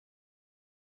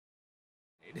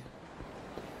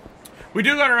We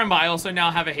do gotta remember, I also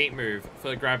now have a heat move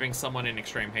for grabbing someone in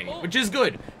extreme heat, which is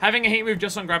good. Having a heat move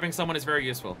just on grabbing someone is very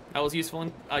useful. That was useful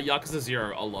in Yakuza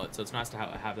 0 a lot, so it's nice to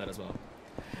have that as well.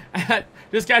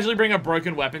 Just casually bring a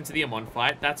broken weapon to the Amon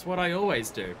fight. That's what I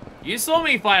always do. You saw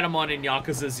me fight Amon in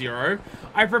Yakuza 0.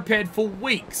 I prepared for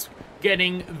weeks,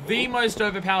 getting the most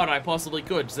overpowered I possibly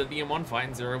could, so that the Amon fight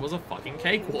in 0 was a fucking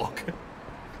cakewalk.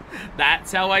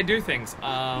 That's how I do things. Did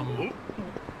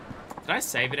I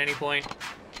save at any point?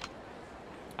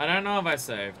 I don't know if I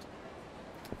saved.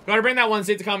 Gotta bring that one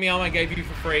seat to Kamiyama I gave you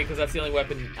for free, because that's the only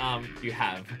weapon you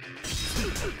have.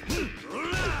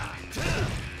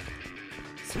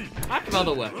 I have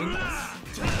other weapons.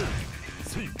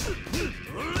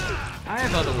 I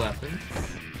have other weapons.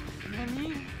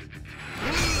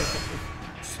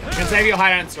 You can save your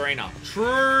hideout in Serena.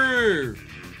 True.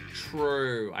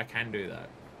 True. I can do that.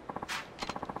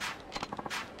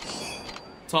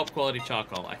 Top quality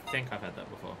charcoal. I think I've had that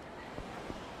before.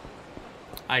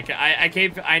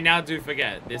 I now do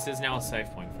forget. This is now a safe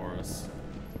point for us.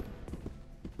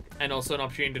 And also an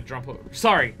opportunity to jump.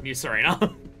 Sorry, New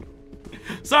Serena.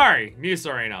 Sorry, New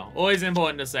Serena. Always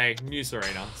important to say New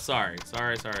Serena. Sorry. Yeah,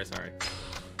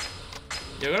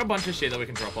 I got a bunch of shit that we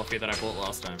can drop off here that I bought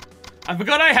last time. I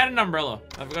forgot I had an umbrella.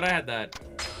 I forgot I had that.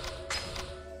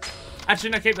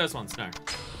 Actually, no, keep those ones. No.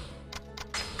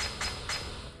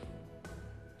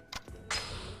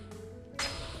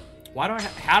 Why do I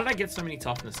how did I get so many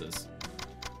toughnesses?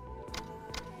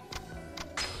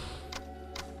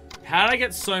 How did I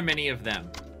get so many of them?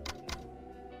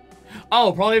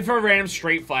 Oh, probably for random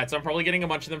street fights. I'm probably getting a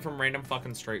bunch of them from random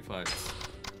fucking street fights.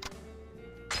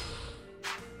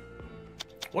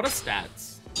 What are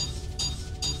stats?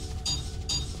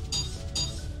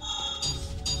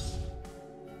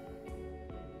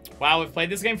 Wow, we've played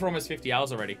this game for almost 50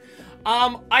 hours already.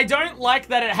 I don't like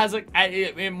that it has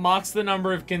it marks the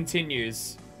number of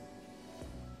continues.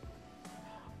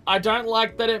 I don't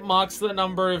like that it marks the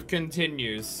number of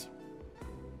continues.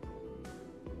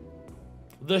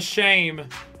 The shame.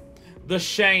 The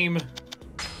shame.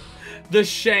 The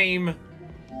shame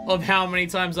of how many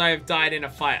times I have died in a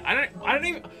fight.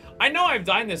 I know I've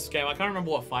died in this game. I can't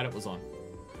remember what fight it was on.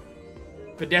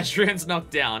 Pedestrians knocked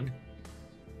down.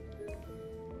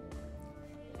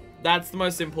 That's the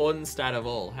most important stat of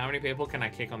all. How many people can I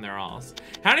kick on their ass?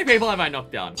 How many people have I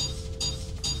knocked down?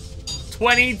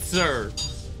 22.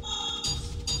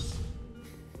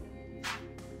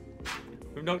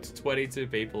 We've knocked 22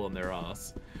 people on their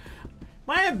ass.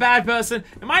 Am I a bad person?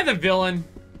 Am I the villain?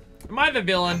 Am I the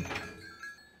villain?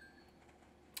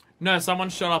 No, someone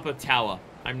shot up a tower.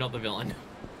 I'm not the villain.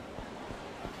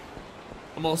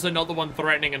 I'm also not the one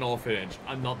threatening an orphanage.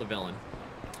 I'm not the villain.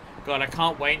 God, I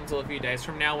can't wait until a few days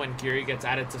from now when Kiryu gets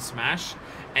added to Smash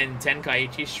and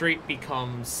Tenkaichi Street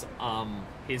becomes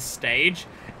his stage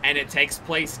and it takes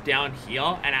place down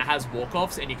here and it has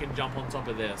walk-offs and you can jump on top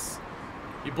of this.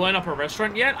 You blown up a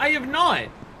restaurant yet? I have not.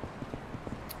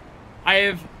 I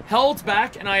have held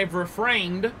back and I have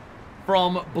refrained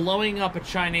from blowing up a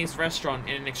Chinese restaurant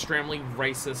in an extremely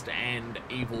racist and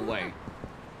evil way.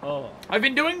 Oh. I've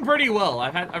been doing pretty well.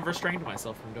 I've restrained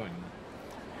myself from doing that.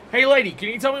 Hey lady, can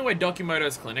you tell me where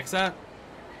Dokimoto's clinic's at?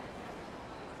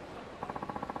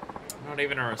 Not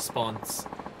even a response.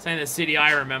 Saying the city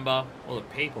I remember, or the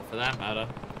people for that matter.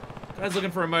 Guys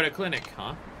looking for a moto clinic,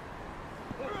 huh?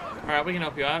 Alright, we can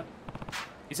help you out.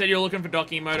 You said you're looking for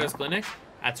Dokimoto's clinic?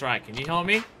 That's right, can you help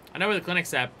me? I know where the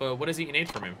clinic's at, but what is it you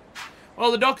need from him?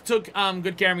 Well, the doc took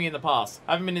good care of me in the past.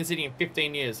 I haven't been in the city in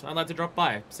 15 years. I'd like to drop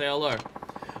by, say hello.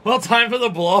 Well, time for the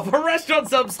blow up a restaurant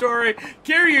sub-story.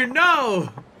 Kiryu, no!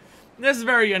 This is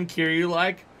very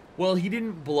un-Kiryu-like. Well, he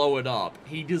didn't blow it up.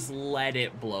 He just let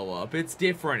it blow up. It's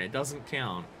different. It doesn't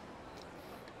count.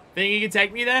 Think you can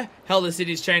take me there? Hell, the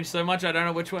city's changed so much, I don't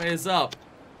know which way is up.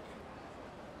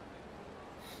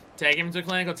 Take him to the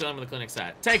clinic or tell him where the clinic's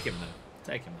at? Take him, though.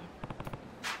 Take him,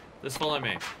 though. Just follow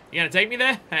me. You gonna take me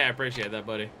there? Hey, I appreciate that,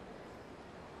 buddy.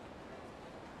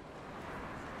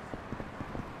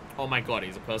 Oh my god,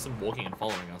 he's a person walking and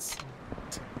following us.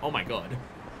 Oh my god.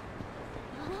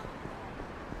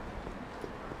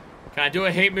 Can I do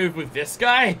a heat move with this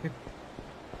guy?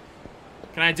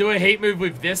 Can I do a heat move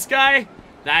with this guy?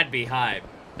 That'd be hype.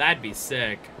 That'd be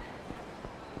sick.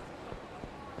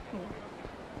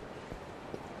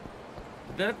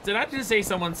 Did I just see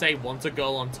someone say, want a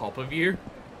girl on top of you?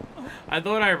 I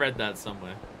thought I read that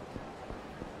somewhere.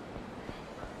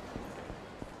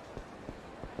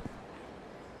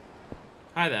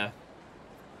 Hi there.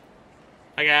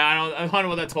 Okay, I don't know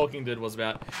what that talking dude was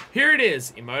about. Here it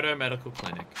is, Emoto Medical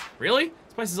Clinic. Really?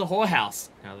 This place is a whorehouse.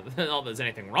 Now, not that there's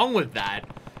anything wrong with that.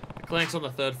 The clinic's on the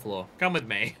 3rd floor. Come with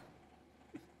me.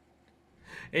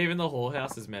 Even the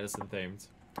whorehouse is medicine themed.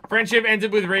 Friendship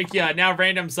ended with Rikia. Now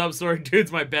random sub-story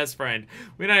dude's my best friend.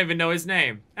 We don't even know his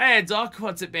name. Hey, Doc,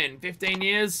 what's it been? 15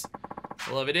 years?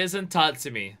 Well, if it isn't,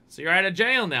 Tatsumi. So you're out of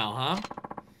jail now, huh?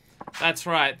 That's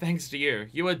right, thanks to you.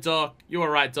 You were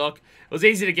right, Doc. It was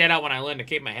easy to get out when I learned to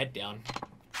keep my head down.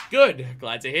 Good,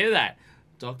 glad to hear that.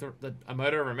 Doc, the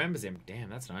Emoto remembers him. Damn,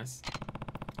 that's nice.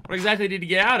 What exactly did he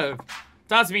get out of?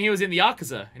 Tatsumi, he was in the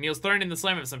Yakuza, and he was thrown in the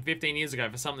slammer some 15 years ago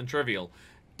for something trivial.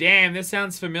 Damn, this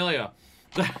sounds familiar.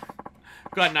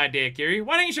 Got an idea, Kiri.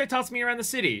 Why don't you show Tatsumi around the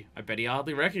city? I bet he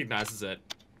hardly recognizes it.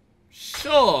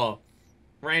 Sure.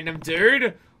 Random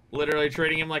dude. Literally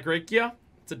treating him like Rikia.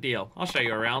 It's a deal. I'll show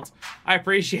you around. I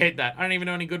appreciate that. I don't even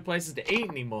know any good places to eat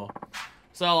anymore.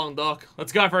 So long, Doc.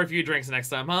 Let's go for a few drinks next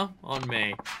time, huh? On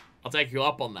me. I'll take you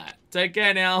up on that. Take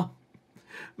care now.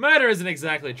 Murder isn't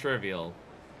exactly trivial.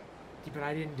 Yeah, but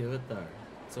I didn't do it, though.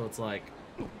 So it's like...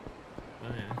 Oh,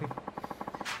 yeah.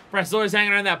 Press always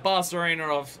hanging around that bar arena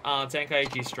of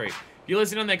Tenkaichi Street. If you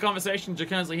listen on their conversations, you'll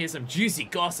constantly hear some juicy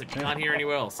gossip you can't hear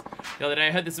anywhere else. The other day,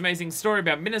 I heard this amazing story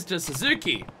about Minister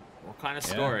Suzuki. What kind of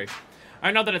story?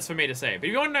 Not that it's for me to say, but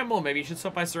if you want to know more, maybe you should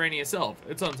stop by Serena yourself.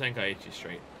 It's on Tenkaichi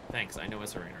Street. Thanks, I know where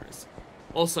Serena is.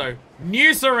 Also,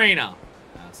 new Serena!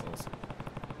 Assholes.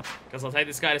 Guess I'll take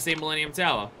this guy to see Millennium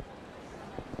Tower.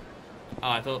 Oh,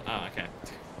 I thought... Oh, okay.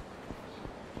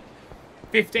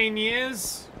 15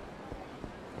 years?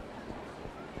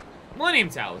 Millennium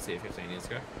Tower was here 15 years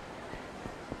ago.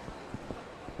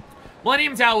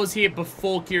 Millennium Tower was here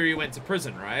before Kiryu went to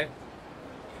prison, right?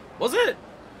 Was it?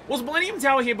 Was Millennium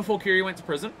Tower here before Kiryu went to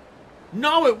prison?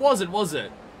 No, it wasn't, was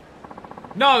it?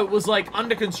 No, it was like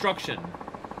under construction.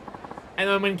 And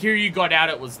then when Kiryu got out,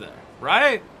 it was there,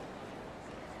 right?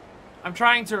 I'm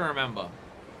trying to remember.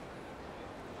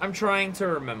 I'm trying to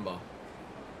remember.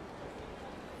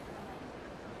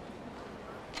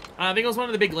 I think it was one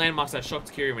of the big landmarks that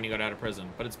shocked Kiryu when he got out of prison,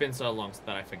 but it's been so long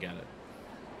that I forget it.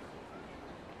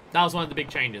 That was one of the big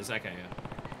changes. Okay,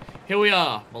 yeah. Here we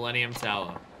are, Millennium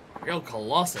Tower. Real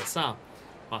colossus, huh?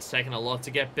 Must have taken a lot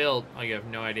to get built. Oh, you have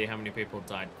no idea how many people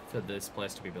died for this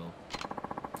place to be built.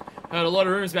 Heard a lot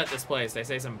of rumors about this place. They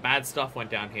say some bad stuff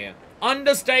went down here.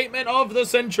 Understatement of the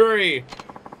century!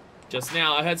 Just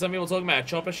now, I heard some people talking about a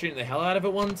chopper shooting the hell out of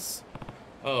it once.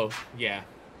 Oh, yeah.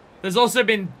 There's also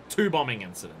been 2 bombing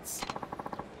incidents.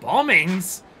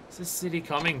 Bombings? What's this city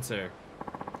coming to?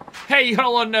 Hey, you got a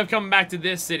lot of nerve coming back to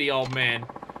this city, old man.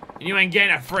 And you ain't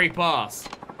getting a free pass.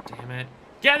 Damn it.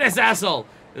 Get this asshole!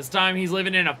 This time he's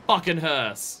living in a fucking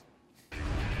hearse.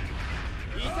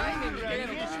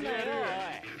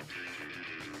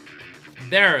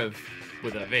 Thereof,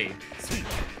 with a V.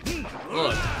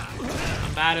 Look,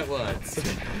 I'm bad at words.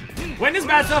 When does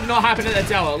bad stuff not happen at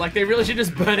the tower? Like, they really should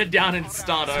just burn it down and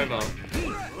start over.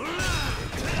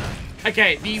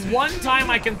 Okay, the one time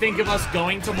I can think of us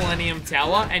going to Millennium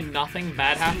Tower and nothing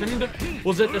bad happened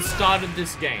was at the start of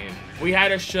this game. We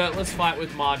had a shirtless fight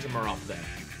with Majima up there.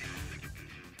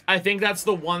 I think that's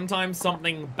the one time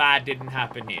something bad didn't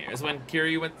happen here, is when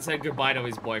Kiryu went to say goodbye to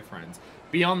his boyfriend.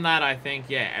 Beyond that, I think,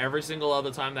 yeah, every single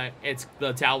other time that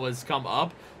the towers come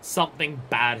up, something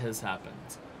bad has happened.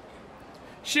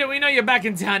 Shit, we know you're back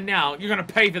in town now. You're gonna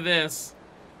pay for this.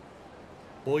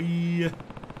 Boy.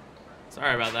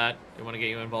 Sorry about that. Didn't want to get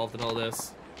you involved in all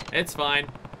this. It's fine.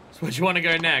 So where'd you want to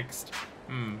go next?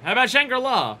 How about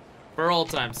Shangri-La? For old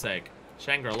time's sake.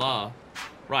 Shangri-La.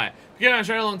 Right. If you're going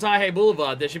straight along Taihei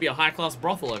Boulevard, there should be a high-class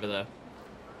brothel over there.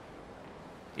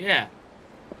 Yeah.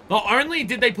 Not only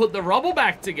did they put the rubble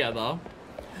back together,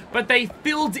 but they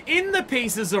filled in the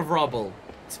pieces of rubble.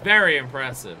 It's very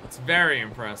impressive. It's very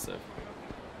impressive.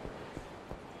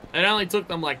 It only took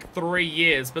them like 3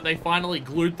 years, but they finally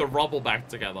glued the rubble back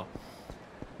together.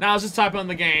 Now, I was just typing on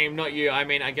the game, not you. I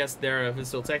mean, I guess there is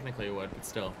still technically a word, but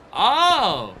still.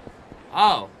 Oh!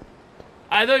 Oh.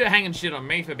 I thought you were hanging shit on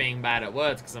me for being bad at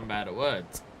words, because I'm bad at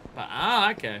words. But,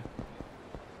 okay.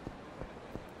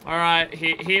 Alright,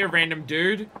 here, random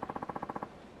dude.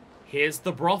 Here's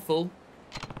the brothel.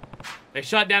 They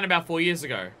shut down about 4 years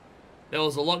ago. There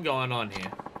was a lot going on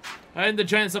here. I heard the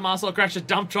Johnson Marcel crashed a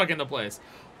dump truck in the place.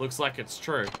 Looks like it's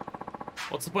true.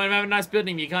 What's the point of having a nice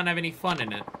building if you can't have any fun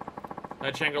in it?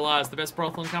 That Shangri-La is the best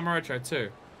brothel in Kamurocho too.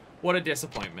 What a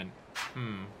disappointment.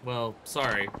 Well,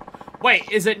 sorry.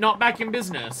 Wait, is it not back in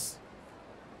business?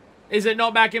 Is it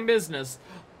not back in business?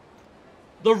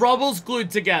 The rubble's glued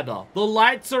together. The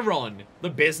lights are on. The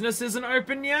business isn't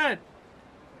open yet?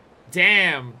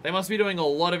 Damn, they must be doing a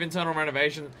lot of internal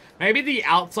renovation. Maybe the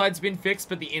outside's been fixed,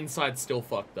 but the inside's still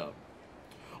fucked up.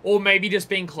 Or maybe just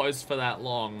being closed for that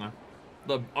long.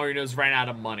 The owners ran out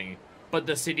of money, but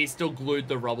the city still glued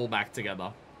the rubble back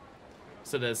together.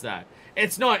 So there's that.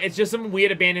 It's not. It's just some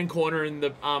weird abandoned corner in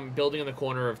the building in the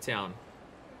corner of town.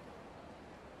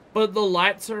 But the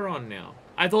lights are on now.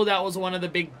 I thought that was one of the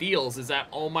big deals, is that,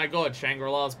 oh my god,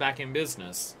 Shangri-La's back in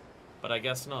business. But I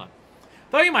guess not.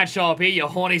 Thought you might show up here, you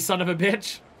horny son of a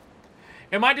bitch.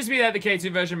 It might just be that the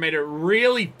K2 version made it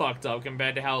really fucked up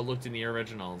compared to how it looked in the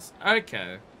originals.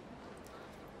 Okay.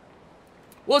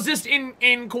 Was just in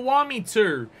Kiwami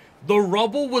 2, the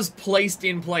rubble was placed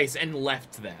in place and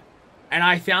left there. And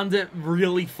I found it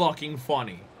really fucking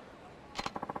funny.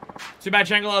 Too bad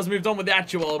Shangri-La's moved on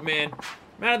without you, old man.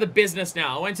 I'm out of the business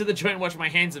now. I went to the joint and washed my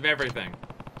hands of everything.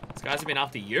 These guys have been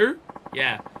after you?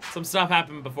 Yeah. Some stuff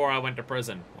happened before I went to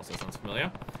prison. Also sounds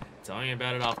familiar. Tell me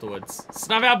about it afterwards.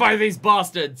 Snuff out both these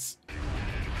bastards!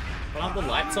 But aren't the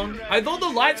lights on? I thought the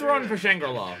lights were on for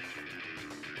Shangri-La.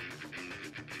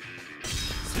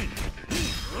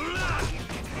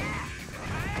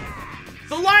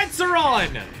 The lights are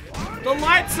on! The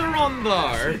lights are on,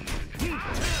 though.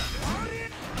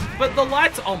 But the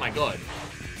lights... Oh, my God.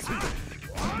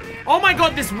 Oh, my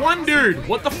God, this one dude.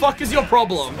 What the fuck is your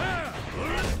problem?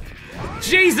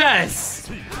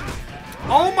 Jesus!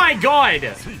 Oh, my God.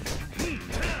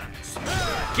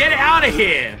 Get out of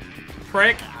here,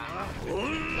 prick.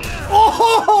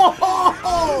 Oh!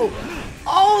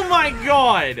 Oh, my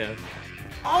God.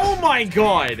 Oh, my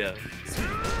God.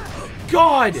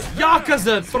 God,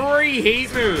 Yakuza 3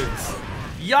 heat moves.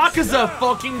 Yakuza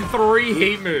fucking 3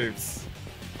 heat moves.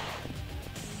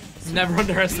 Never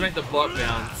underestimate the bot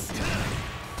bounce.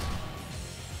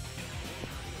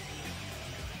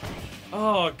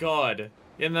 Oh god.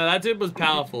 Yeah, no, that dude was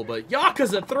powerful, but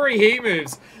Yakuza 3 heat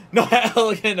moves. Not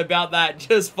elegant about that,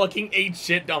 just fucking eat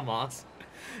shit, dumbass.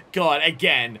 God,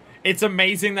 again. It's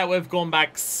amazing that we've gone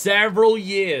back several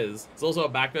years. There's also a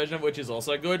back version of which is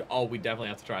also good. Oh, we definitely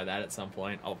have to try that at some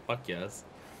point. Oh, fuck yes.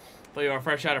 Thought you were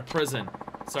fresh out of prison.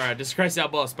 Sorry, I disgraced our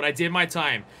boss, but I did my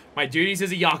time. My duties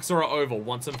as a Yakuza are over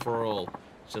once and for all.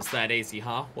 Just that easy,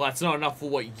 huh? Well, that's not enough for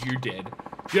what you did.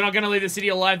 If you're not gonna leave the city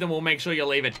alive, then we'll make sure you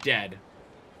leave it dead.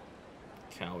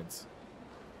 Cowards.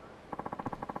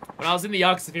 When I was in the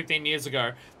Yakuza 15 years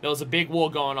ago, there was a big war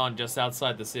going on just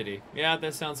outside the city. Yeah,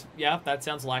 that sounds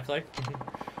likely.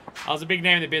 I was a big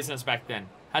name in the business back then.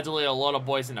 Had to lead a lot of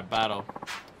boys in a battle.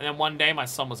 And then one day, my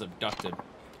son was abducted.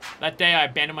 That day, I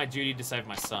abandoned my duty to save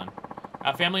my son.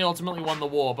 Our family ultimately won the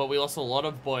war, but we lost a lot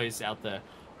of boys out there,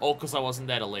 all because I wasn't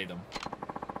there to lead them.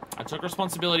 I took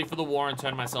responsibility for the war and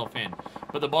turned myself in,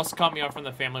 but the boss cut me off from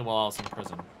the family while I was in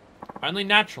prison. Only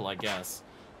natural, I guess.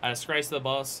 I disgraced the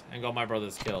boss and got my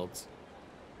brothers killed.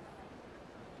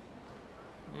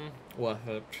 Worth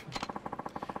it.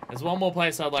 There's one more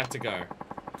place I'd like to go.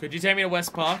 Could you take me to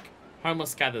West Park?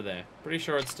 Homeless gather there. Pretty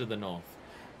sure it's to the north.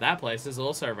 That place is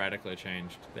also radically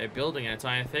changed. They're building an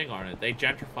entire thing on it. They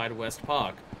gentrified West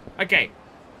Park. Okay.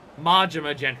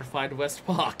 Majima gentrified West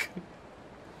Park.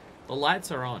 The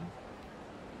lights are on.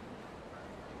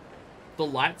 The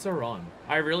lights are on.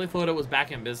 I really thought it was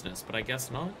back in business, but I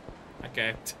guess not.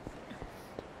 Okay.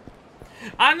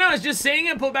 I don't know, it's just seeing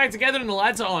it put back together and the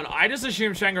lights are on. I just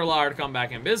assumed Shangri-La had come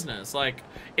back in business. Like,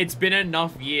 it's been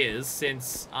enough years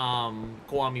since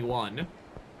Kiwami 1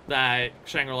 that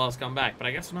Shangri-La's come back, but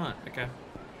I guess not. Okay.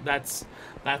 That's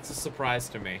a surprise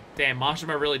to me. Damn,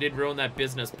 Mashima really did ruin that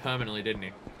business permanently, didn't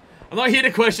he? I'm not here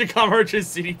to question Kamurocho's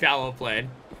city power plan.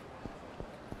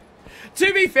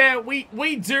 To be fair, we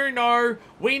know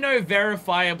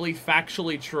verifiably,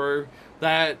 factually true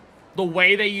that the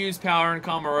way they use power in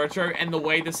Kamurocho and the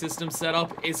way the system's set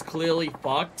up is clearly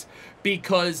fucked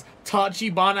because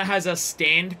Tachibana has a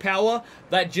stand power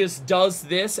that just does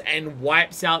this and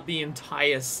wipes out the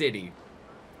entire city.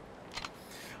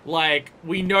 Like,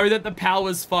 we know that the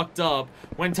power's fucked up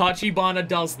when Tachibana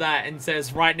does that and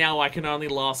says, right now I can only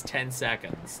last 10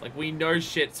 seconds. Like, we know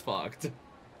shit's fucked.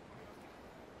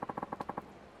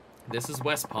 This is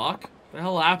West Park? What the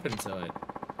hell happened to it?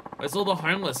 Where's all the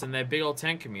homeless in their big old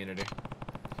tent community?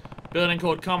 Building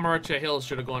called Kamurocho Hills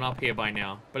should have gone up here by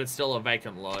now, but it's still a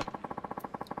vacant lot.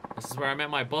 This is where I met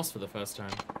my boss for the first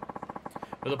time.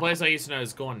 But the place I used to know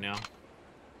is gone now.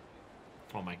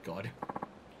 Oh my god.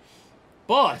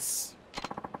 Boss!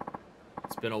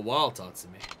 It's been a while,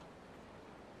 Tatsumi.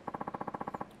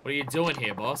 What are you doing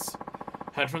here, boss?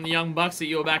 Heard from the young bucks that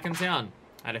you were back in town.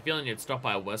 I had a feeling you'd stop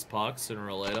by West Park sooner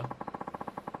or later.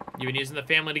 You been using the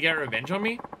family to get revenge on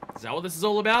me? Is that what this is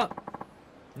all about?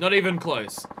 Not even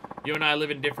close. You and I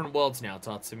live in different worlds now,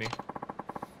 Tatsumi.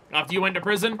 After you went to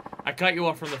prison, I cut you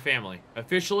off from the family.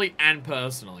 Officially and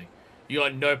personally. You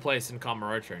got no place in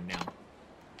Kamurocho now.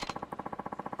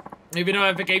 Even though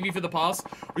I forgave you for the past,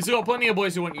 we still got plenty of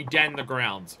boys who want you dead in the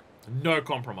ground. No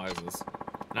compromises.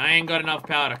 And I ain't got enough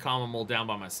power to calm them all down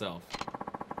by myself.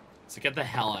 So get the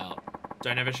hell out.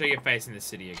 Don't ever show your face in this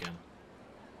city again.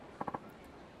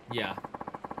 Yeah.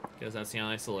 Because that's the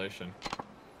only solution.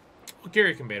 Well,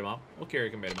 Kiri can beat him up. Well, Kiri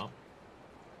can beat him up.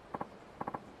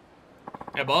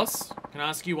 Hey, boss. Can I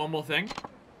ask you one more thing?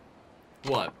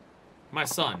 What? My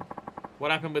son.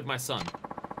 What happened with my son?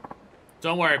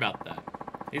 Don't worry about that.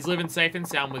 He's living safe and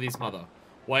sound with his mother.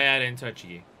 Way out in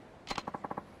Tochigi.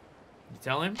 You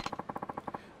tell him?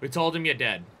 We told him you're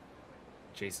dead.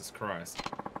 Jesus Christ.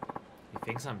 He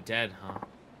thinks I'm dead, huh?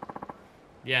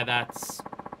 Yeah, that's...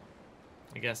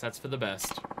 I guess that's for the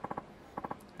best.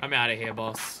 I'm out of here,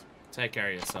 boss. Take care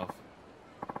of yourself.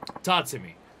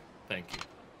 Tatsumi. Thank you.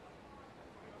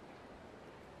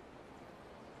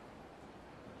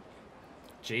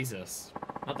 Jesus.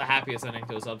 Not the happiest ending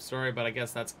to a sub-story, but I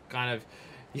guess that's kind of...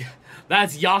 Yeah,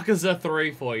 that's Yakuza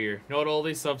 3 for you. Not all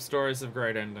these sub-stories have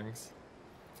great endings.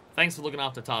 Thanks for looking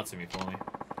after Tatsumi for me.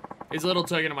 It's a little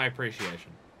token of my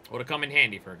appreciation. Would have come in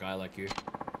handy for a guy like you.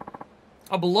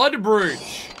 A blood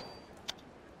brooch!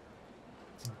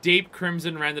 Deep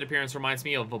crimson rounded appearance reminds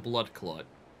me of a blood clot.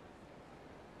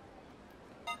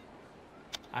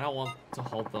 I don't want to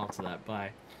hold on to that,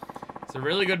 bye. He's a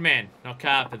really good man, not cut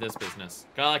out for this business.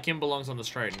 A guy like him belongs on the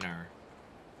straight and narrow.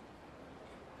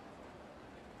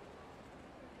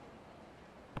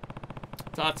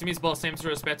 Tatsumi's boss seems to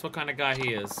respect what kind of guy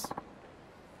he is.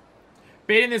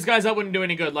 Beating these guys up wouldn't do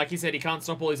any good. Like he said, he can't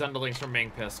stop all his underlings from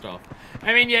being pissed off.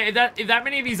 I mean, yeah, if that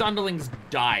many of these underlings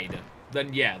died,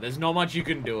 then yeah, there's not much you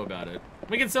can do about it.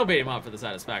 We can still beat him up for the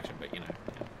satisfaction, but you know,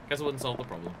 yeah, guess it wouldn't solve the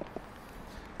problem.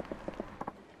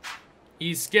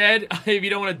 He's scared. If you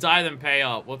don't want to die, then pay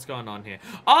up. What's going on here?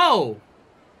 Oh!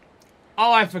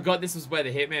 Oh, I forgot this was where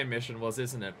the Hitman mission was,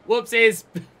 isn't it? Whoopsies!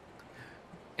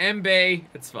 MB.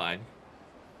 It's fine.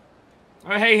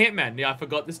 Oh, hey, Hitman. Yeah, I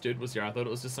forgot this dude was here. I thought it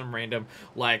was just some random,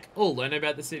 like, oh, learn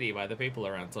about the city by the people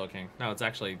around talking. No, it's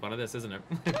actually one of this, isn't it?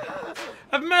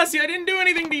 Have mercy, I didn't do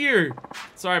anything to you.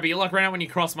 Sorry, but your luck ran out when you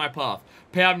crossed my path.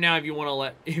 Pay up now if you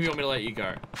want me to let you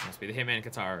go. Must be the Hitman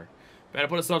Kataru. Better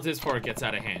put a stop to this before it gets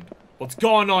out of hand. What's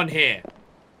going on here?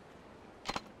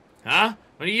 Huh?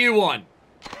 What do you want?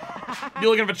 You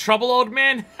looking for trouble, old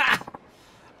man? Ha!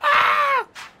 Ah!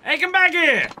 Hey, come back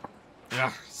here!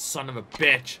 Ugh, son of a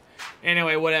bitch.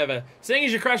 Anyway, whatever. Seeing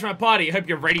as you crashed my party, I hope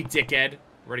you're ready, dickhead.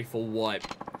 Ready for what?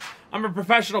 I'm a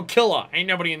professional killer. Ain't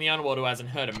nobody in the underworld who hasn't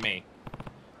heard of me.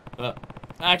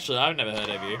 Actually, I've never heard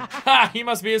of you. Ha! You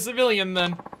must be a civilian,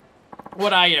 then.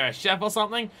 What are you, a chef or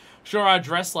something? Sure, I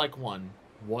dress like one.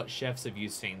 What chefs have you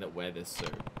seen that wear this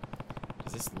suit?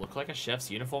 Does this look like a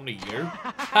chef's uniform to you?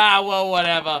 Ah, well,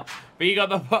 whatever. But you got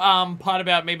the part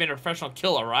about me being a professional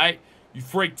killer, right? You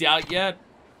freaked out yet?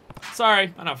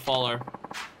 Sorry, I don't follow.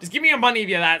 Just give me your money if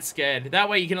you're that scared. That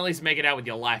way you can at least make it out with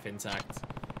your life intact.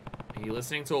 Are you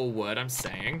listening to a word I'm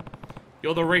saying?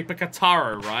 You're the Reaper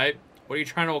Kataru, right? What are you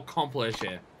trying to accomplish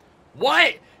here?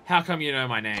 What? How come you know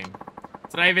my name?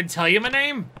 Did I even tell you my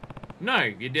name? No,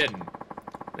 you didn't.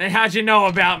 Then how'd you know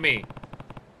about me?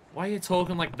 Why are you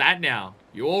talking like that now?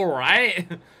 You alright?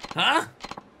 Huh?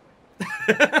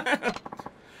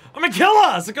 I'm a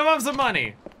killer, so come have some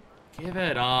money. Give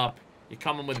it up. You're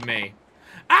coming with me.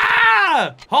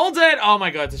 Ah! Hold it! Oh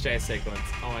my god, it's a chase sequence.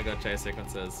 Oh my god, chase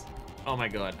sequences. Oh my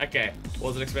god. Okay.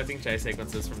 Wasn't expecting chase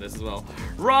sequences from this as well.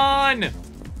 Run!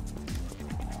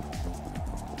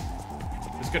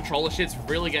 This controller shit's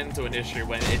really getting to an issue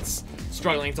when it's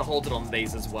struggling to hold it on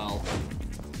these as well.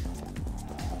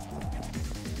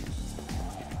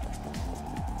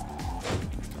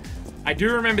 I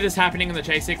do remember this happening in the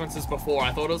chase sequences before.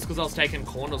 I thought it was because I was taking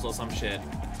corners or some shit.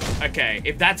 Okay,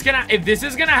 if this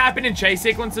is gonna happen in chase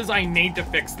sequences, I need to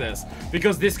fix this.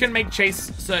 Because this can make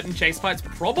certain chase fights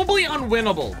probably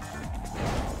unwinnable.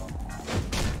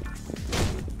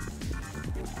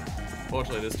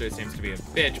 Fortunately, this dude seems to be a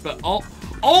bitch, but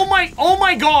oh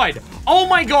my god! Oh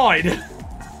my god!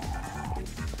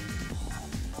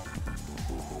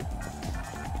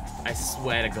 I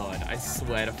swear to god. I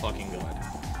swear to fucking god.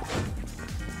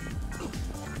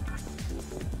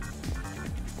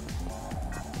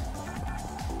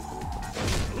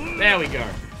 There we go.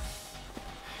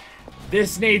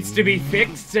 This needs to be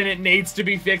fixed, and it needs to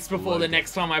be fixed before the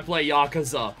next time I play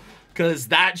Yakuza. Because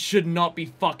that should not be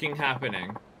fucking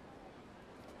happening.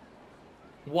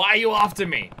 Why are you after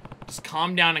me? Just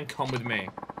calm down and come with me.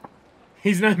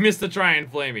 He's no Mr. Try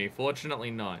and Flay Me.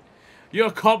 Fortunately not. You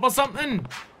a cop or something?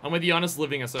 I'm with the Honest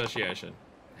Living Association.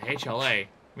 The HLA? You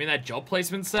mean that job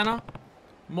placement center?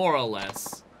 More or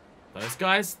less. Those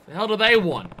guys? The hell do they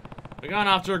want? We're going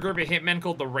after a group of hitmen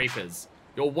called the Reapers.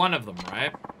 You're one of them,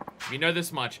 right? If you know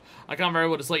this much, I can't very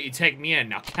well just let you take me in,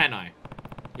 now can I?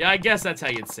 Yeah, I guess that's how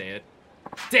you'd say it.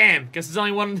 Damn, guess there's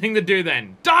only one thing to do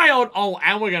then. Die old. Oh,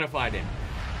 and we're gonna fight him.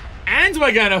 And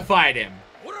we're gonna fight him.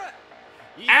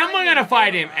 And we're gonna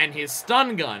fight him and his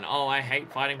stun gun. Oh, I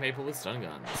hate fighting people with stun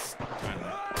guns.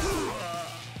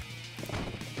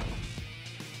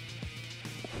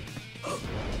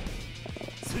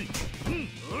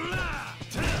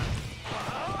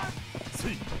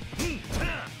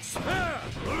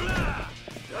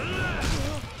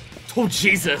 Oh,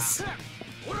 Jesus.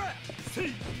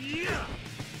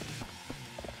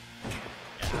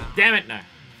 Damn it, no.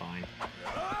 Fine.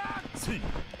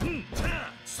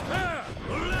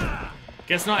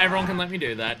 Guess not everyone can let me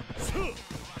do that.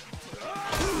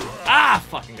 Ah,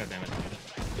 fucking goddammit.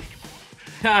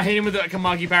 I hit him with the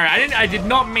Komaki parry. I did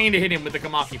not mean to hit him with the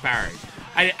Komaki parry.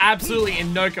 I absolutely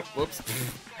in no whoops.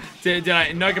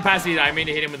 In no capacity did I mean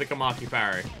to hit him with the Komaki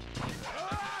parry.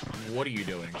 What are you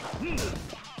doing?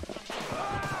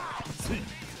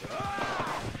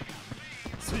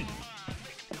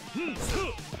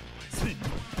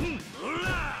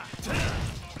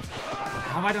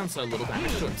 How have I done so little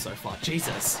damage to him so far?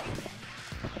 Jesus.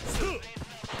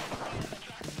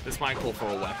 This might call for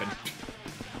a weapon.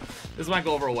 This might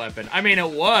call for a weapon. I mean, it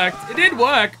worked. It did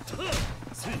work.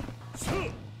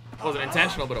 It wasn't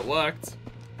intentional, but it worked.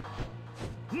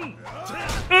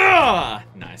 Ah,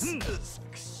 nice.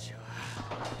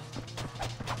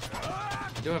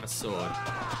 I do have a sword.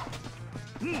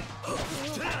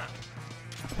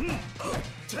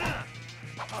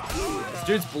 This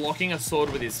dude's blocking a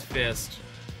sword with his fist.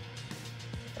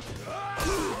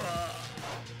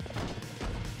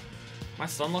 My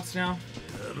stun locks now?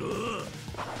 No.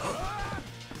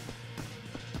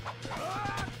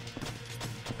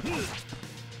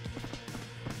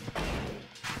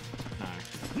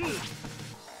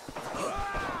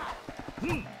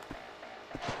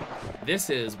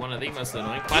 This is one of the most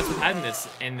annoying fights we've had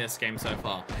in this game so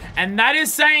far. And that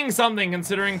is saying something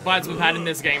considering fights we've had in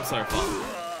this game so far.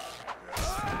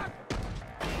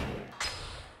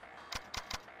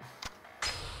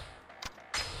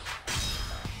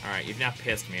 Alright, you've now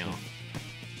pissed me off.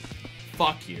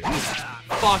 Fuck you.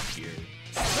 Fuck you.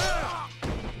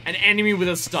 An enemy with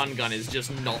a stun gun is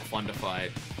just not fun to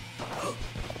fight.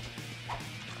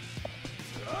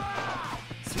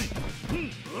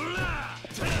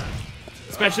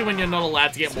 Especially when you're not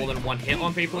allowed to get more than one hit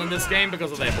on people in this game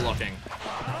because of their blocking.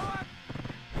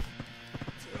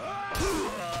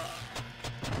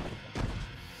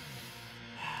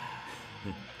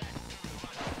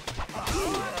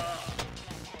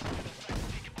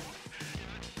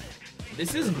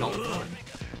 This is not fun.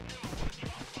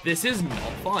 This is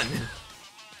not fun.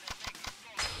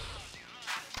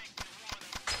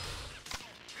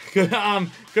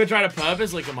 Could try to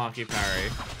purposely Komaki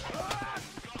parry.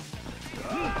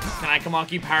 Can I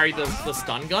Komaki parry the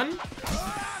stun gun?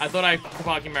 I thought I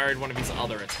Komaki parried one of his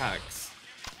other attacks.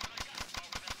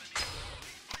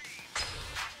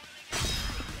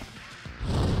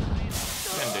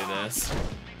 I'm gonna do this.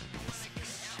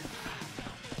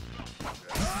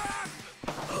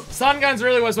 Stun gun's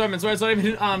really worst weapon, so it's not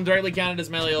even directly counted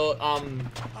as melee or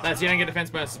that's you don't get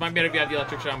defense bonuses. Might be better if you have the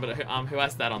electric charm, but who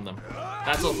has that on them?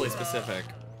 That's awfully specific.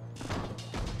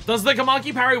 Does the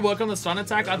Komaki parry work on the stun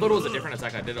attack? I thought it was a different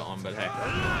attack I did it on, but hey.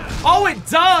 Oh, it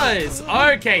does!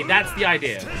 Okay, that's the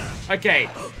idea. Okay,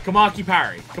 Komaki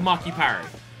parry. Komaki parry.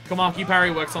 Komaki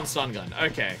parry works on stun gun.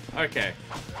 Okay, okay.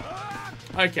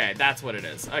 Okay, that's what it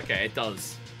is. Okay, it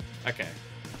does. Okay.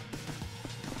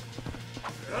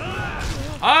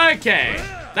 Okay,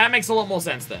 that makes a lot more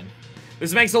sense then.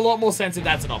 This makes a lot more sense if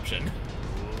that's an option.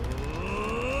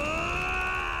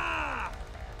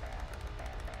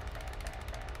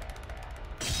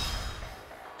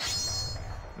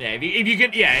 Yeah,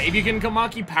 if you can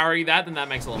Komaki parry that, then that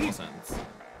makes a lot more sense.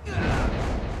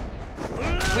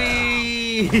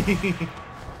 Whee!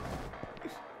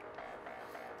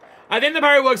 I think the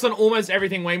parry works on almost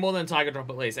everything way more than Tiger Drop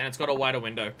at least, and it's got a wider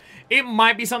window. It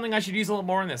might be something I should use a lot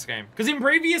more in this game. Because in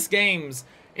previous games,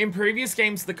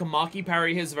 the Komaki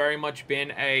parry has very much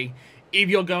been a, if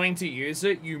you're going to use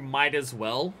it, you might as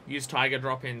well use Tiger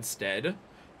Drop instead.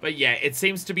 But yeah, it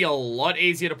seems to be a lot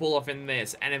easier to pull off in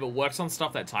this, and if it works on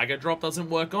stuff that Tiger Drop doesn't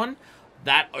work on,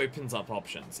 that opens up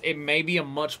options. It may be a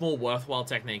much more worthwhile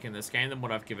technique in this game than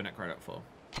what I've given it credit for.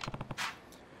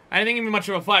 I didn't think he'd be much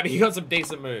of a fight, but he got some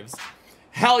decent moves.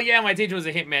 Hell yeah, my teacher was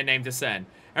a hitman named Descent.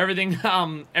 Everything,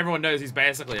 everyone knows he's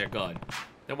basically a god.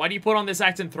 Then why do you put on this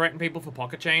act and threaten people for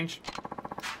pocket change?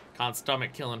 Can't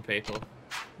stomach killing people.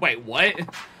 Wait, what?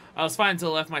 I was fine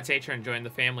until I left my teacher and joined the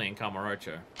family in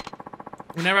Kamurocho.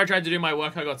 Whenever I tried to do my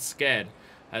work, I got scared.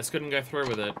 I just couldn't go through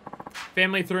with it.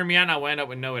 Family threw me out and I wound up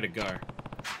with nowhere to go.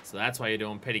 So that's why you're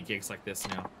doing petty gigs like this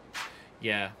now.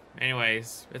 Yeah.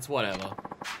 Anyways, it's whatever.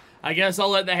 I guess I'll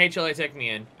let the HLA take me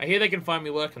in. I hear they can find me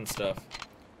work and stuff.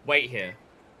 Wait here.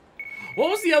 What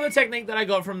was the other technique that I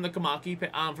got from the Komaki?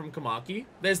 From Komaki?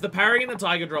 There's the parry and the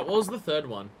tiger drop. What was the third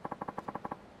one?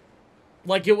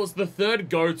 Like, it was the third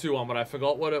go-to one, but I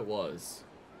forgot what it was.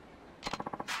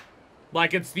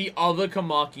 Like, it's the other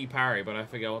Komaki parry, but I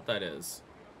forget what that is.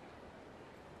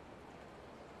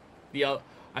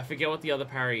 I forget what the other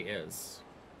parry is.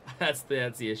 That's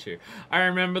the issue. I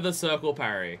remember the circle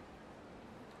parry.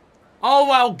 Oh,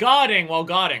 while guarding. While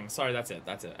guarding. Sorry, that's it.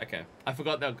 That's it. Okay. I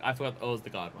forgot it was the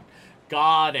guard one.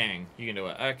 Guarding. You can do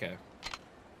it. Okay.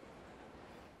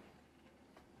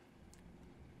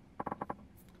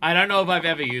 I don't know if I've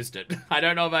ever used it. I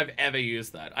don't know if I've ever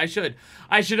used that. I should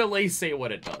at least see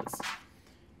what it does.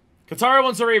 Kotaro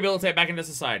wants to rehabilitate back into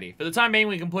society. For the time being,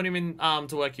 we can put him in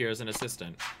to work here as an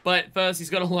assistant. But first, he's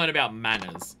got to learn about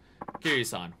manners.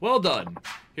 Kiryu-san, well done.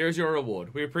 Here's your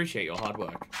reward. We appreciate your hard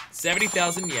work.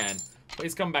 70,000 yen.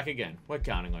 Please come back again. We're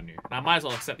counting on you. Now, I might as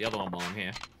well accept the other one while I'm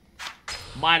here.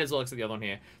 Might as well accept the other one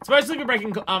here. Supposedly for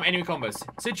breaking enemy combos.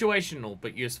 Situational,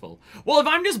 but useful. Well, if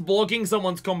I'm just blocking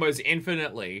someone's combos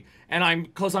infinitely, and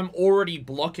because I'm already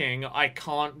blocking, I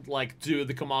can't, like, do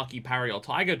the Komaki parry or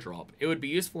tiger drop. It would be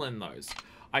useful in those.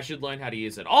 I should learn how to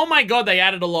use it. Oh my god, they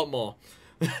added a lot more.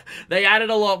 They added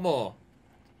a lot more.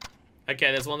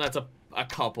 Okay, there's one that's a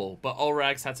couple, but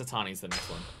Ulrag's Hatsatani's the next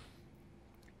one.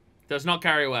 Does not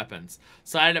carry weapons.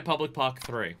 Sighted at Public Park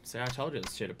 3. See, I told you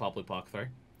this shit at Public Park 3.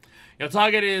 Your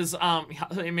target is,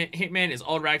 Hitman is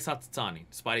Ulrag Hatsatani.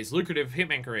 Despite his lucrative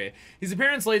Hitman career, his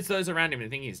appearance leads those around him to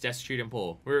think he's destitute and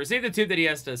poor. We received the tip that he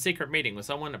has a secret meeting with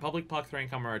someone at Public Park 3 in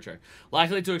Kamurocho,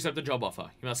 likely to accept a job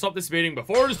offer. You must stop this meeting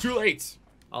before it is too late.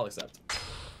 I'll accept.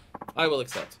 I will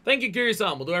accept. Thank you,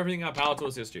 Kiryu-san. We'll do everything in our power to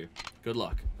assist you. Good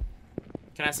luck.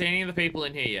 Can I see any of the people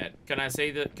in here yet? Can I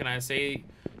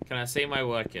see my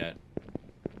work yet?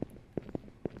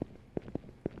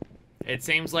 It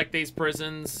seems like these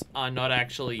prisons are not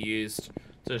actually used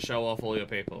to show off all your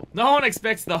people. No one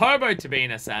expects the hobo to be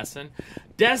an assassin.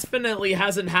 Definitely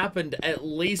hasn't happened at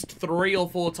least 3 or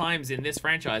 4 times in this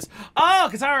franchise. Oh,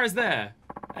 Katara's there.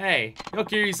 Hey, you're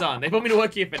Kiryu-san. They put me to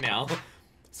work here for now.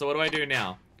 So what do I do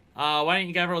now? Why don't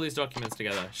you gather all these documents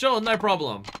together? Sure, no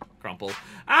problem. Crumple.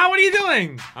 Ah, what are you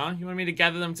doing? Huh? You want me to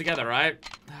gather them together, right?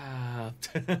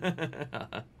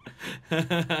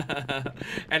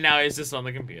 And now he's just on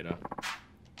the computer.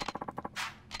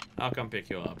 I'll come pick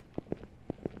you up.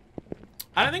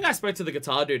 I don't think I spoke to the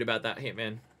guitar dude about that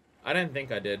Hitman. I don't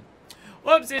think I did.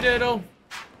 Whoopsie doodle.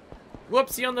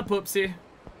 Whoopsie on the poopsie.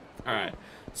 Alright.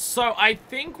 So I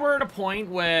think we're at a point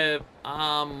where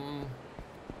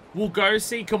we'll go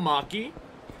see Komaki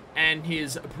and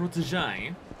his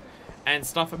protege and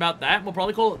stuff about that. We'll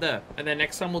probably call it there. And then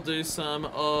next time we'll do some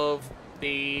of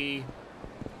the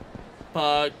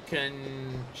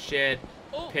fucking shit,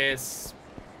 piss,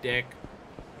 dick,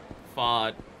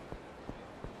 fart.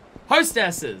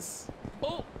 Hostesses!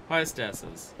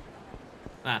 Hostesses.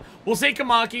 Nah. We'll see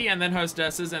Komaki and then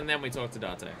hostesses and then we talk to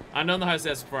Date. I'm done the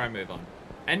hostess before I move on.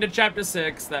 End of chapter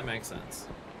 6, that makes sense.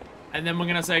 And then we're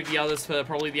gonna save the others for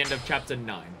probably the end of chapter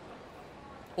 9.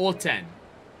 Or 10.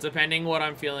 Depending what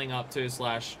I'm feeling up to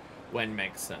 / when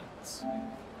makes sense.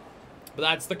 But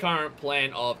that's the current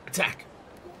plan of attack.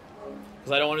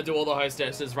 Because I don't want to do all the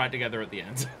hostesses right together at the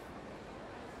end.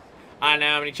 I know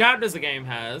how many chapters the game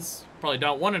has. Probably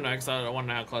don't want to know because I don't want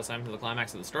to know how close I am to the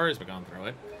climax of the story as we're going through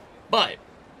it. But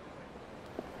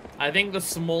I think the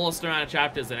smallest amount of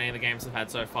chapters that any of the games have had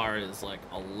so far is like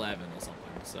 11 or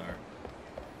something. So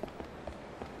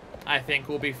I think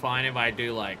we'll be fine if I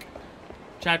do like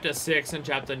Chapter 6 and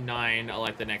Chapter 9 are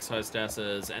like the next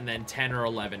hostesses, and then 10 or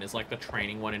 11 is like the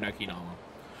training one in Okinawa.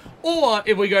 Or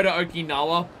if we go to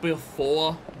Okinawa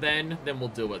before then we'll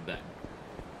do it then.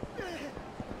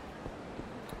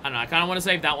 I don't know, I kind of want to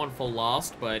save that one for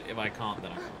last, but if I can't,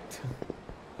 then I can't.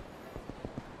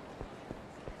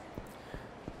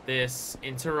 This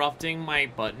interrupting my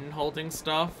button holding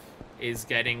stuff is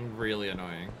getting really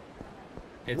annoying.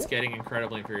 It's getting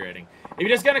incredibly infuriating. If you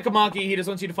just go to Komaki, he just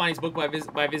wants you to find his book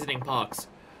by visiting parks.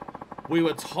 We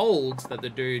were told that the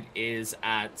dude is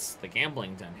at the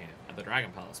gambling den here, at the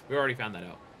Dragon Palace. We already found that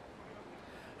out.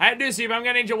 I had to do, Steve, I'm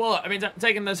gonna need your wallet. I mean,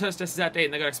 taking those hostesses out to eat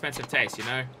and they got expensive taste, you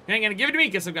know? You ain't gonna give it to me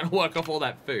because I'm gonna work off all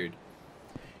that food.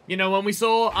 You know, when we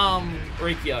saw,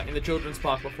 Rikia in the children's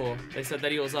park before, they said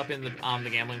that he was up in the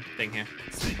gambling thing here.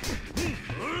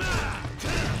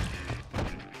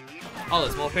 Oh,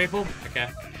 there's more people? Okay.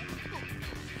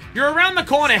 You're around the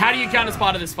corner. How do you count as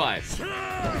part of this fight?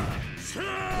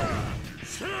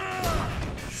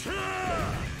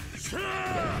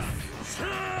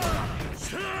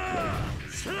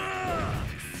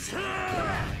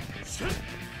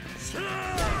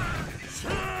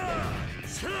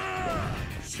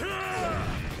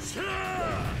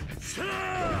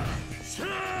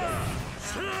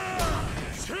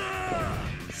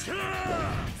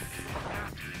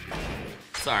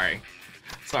 Sorry.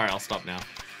 Sorry, I'll stop now.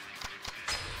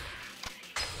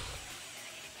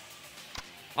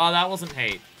 Oh, that wasn't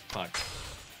hate. Fuck.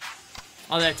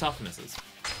 Oh, they're toughnesses.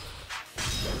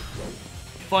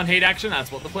 Fun hate action,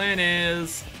 that's what the plan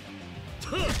is.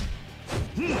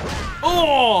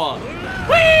 Oh!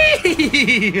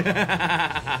 Whee!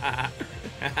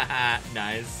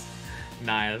 Nice.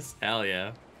 Nice. Hell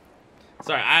yeah.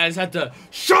 Sorry, I just had to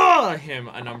show him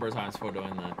a number of times before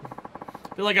doing that.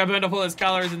 Feel like I burned up all those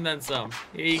calories and then some.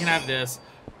 Yeah, you can have this.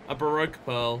 A Baroque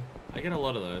pearl. I get a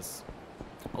lot of those.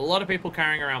 A lot of people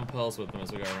carrying around pearls with them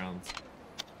as we go around.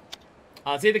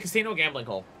 It's either casino or gambling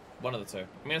hall. One of the two.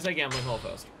 I'm gonna say gambling hall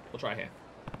first. We'll try here.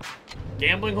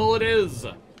 Gambling hall it is!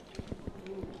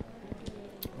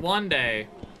 One day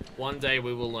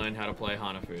we will learn how to play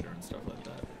Hanafuda and stuff like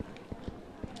that.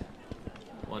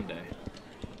 One day.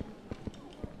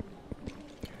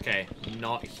 Okay,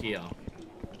 not here.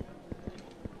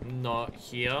 Not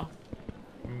here.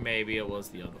 Maybe it was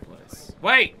the other place.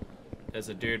 Wait! There's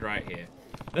a dude right here.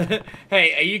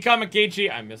 Hey, are you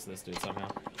Komaki? I missed this dude somehow.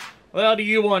 What the hell do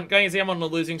you want? Going to see I'm on a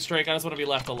losing streak. I just want to be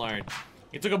left alone.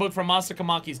 You took a book from Master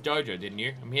Komaki's dojo, didn't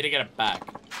you? I'm here to get it back.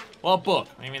 What book?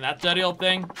 I mean, that dirty old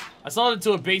thing? I sold it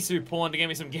to a Bisu pawn to give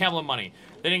me some gambling money.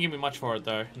 They didn't give me much for it,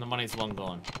 though, and the money's long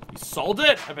gone. You sold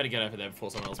it? I better get over there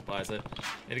before someone else buys it.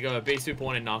 Need to go to a Bisu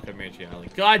pawn in Nakamuchi Alley.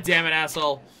 God damn it,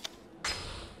 asshole.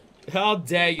 How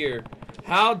dare you?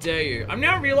 How dare you? I'm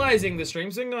now realizing the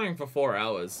stream's been going for 4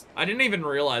 hours. I didn't even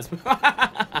realize. Oh,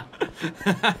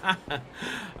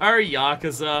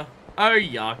 Yakuza. Oh,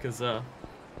 Yakuza.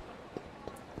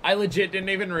 I legit didn't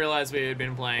even realize we had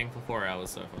been playing for 4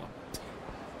 hours so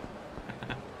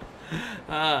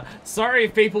far. Sorry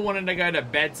if people wanted to go to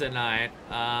bed tonight.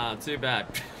 Too bad.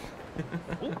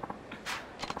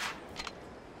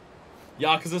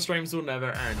 Yakuza streams will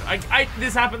never end.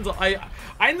 This happens. I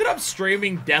ended up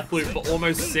streaming Deathloop for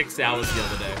almost 6 hours the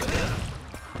other day.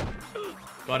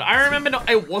 God, I remember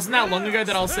it wasn't that long ago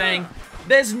that I was saying,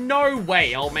 there's no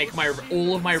way I'll make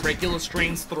all of my regular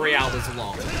streams 3 hours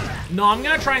long. No, I'm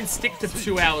gonna try and stick to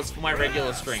 2 hours for my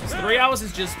regular streams. 3 hours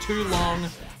is just too long.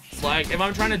 Like, if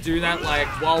I'm trying to do that, like,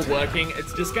 while working,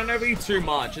 it's just gonna be too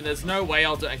much, and there's no way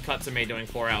I'll do it cut to me doing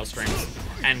 4 hour streams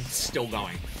and still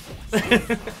going.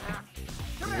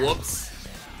 Whoops.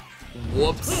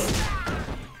 Whoops.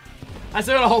 I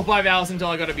still got a whole 5 hours until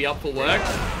I gotta be up for work.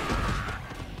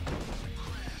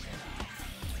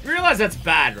 You realize that's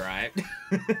bad, right?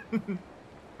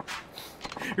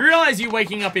 You realize you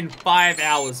waking up in 5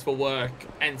 hours for work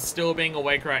and still being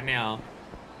awake right now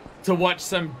to watch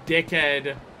some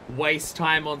dickhead waste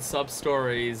time on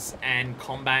sub-stories and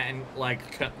combat and, like,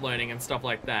 learning and stuff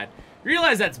like that. You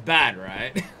realize that's bad,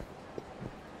 right?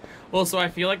 Also, I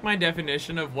feel like my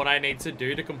definition of what I need to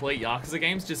do to complete Yakuza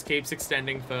games just keeps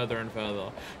extending further and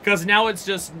further. Because now it's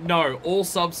just, no, all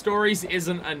sub-stories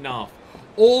isn't enough.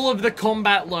 All of the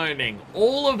combat learning,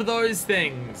 all of those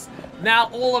things.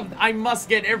 Now I must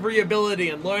get every ability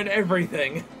and learn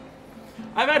everything.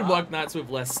 I've had work nights with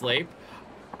less sleep.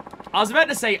 I was about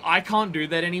to say, I can't do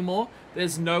that anymore.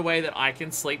 There's no way that I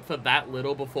can sleep for that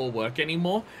little before work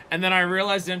anymore. And then I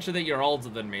realized eventually that you're older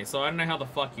than me, so I don't know how the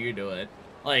fuck you do it.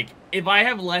 Like, if I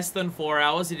have less than 4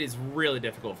 hours, it is really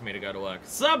difficult for me to go to work.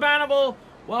 Sup, Hannibal?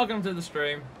 Welcome to the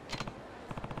stream.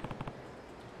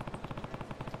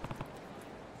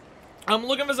 I'm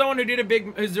looking for someone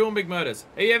who's doing big murders.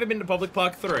 Have you ever been to Public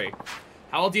Park 3?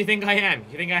 How old do you think I am?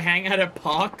 You think I hang out at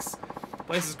parks?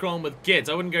 Place is crawling with kids.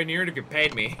 I wouldn't go near it if you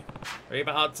paid me.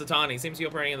 Reba Satani seems to be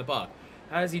operating in the park.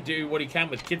 How does he do what he can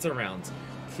with kids around?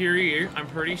 Kiryu, I'm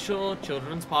pretty sure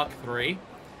Children's Park 3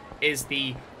 is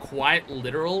the quite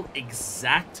literal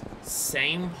exact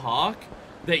same park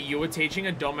that you were teaching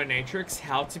a dominatrix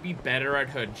how to be better at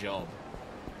her job.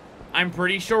 I'm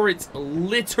pretty sure it's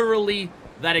literally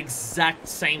that exact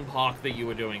same park that you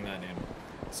were doing that in.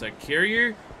 So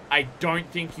Kiryu, I don't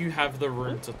think you have the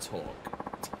room to talk.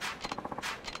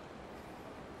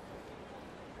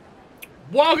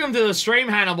 Welcome to the stream,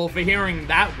 Hannibal, for hearing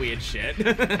that weird shit.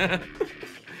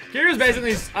 Kiryu's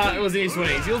basically, was in his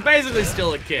 20s. He was basically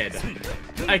still a kid.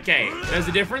 Okay, there's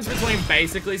a difference between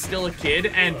basically still a kid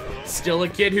and still a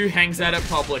kid who hangs out at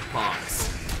public parks.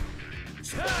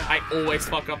 I always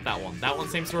fuck up that one. That one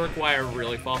seems to require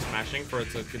really fast mashing for it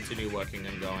to continue working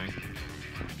and going.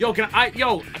 Yo, can I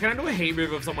do a heat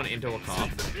move of someone into a car?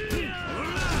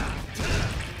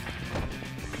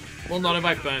 Well, not if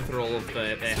I burn through all of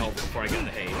their health before I get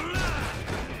the heat.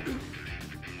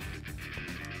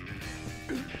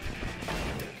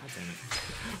 God damn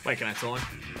it. Wait, can I taunt?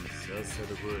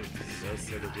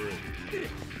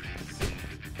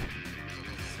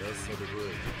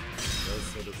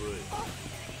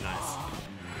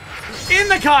 Nice. In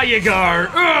the car you go!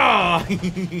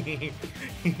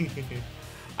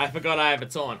 I forgot I have a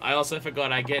taunt. I also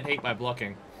forgot I get heat by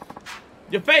blocking.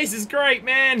 Your face is great,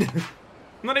 man!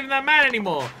 I'm not even that mad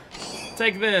anymore.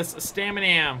 Take this, a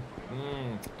stamina.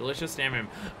 Delicious stamina.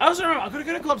 I also remember, I could have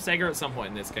got a Club Sega at some point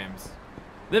in these games.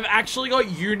 They've actually got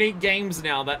unique games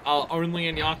now that are only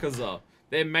in Yakuza.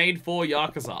 They're made for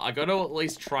Yakuza. I gotta at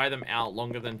least try them out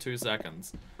longer than 2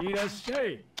 seconds.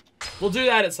 We'll do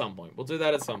that at some point.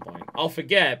 I'll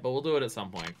forget, but we'll do it at some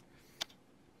point.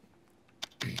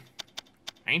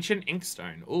 Ancient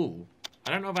Inkstone. Ooh.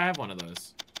 I don't know if I have one of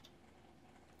those.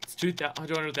 It's 200,000. I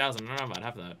don't know if I'd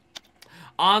have that.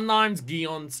 Unarmed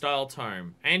Gion style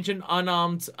tome. Ancient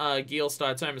unarmed Gion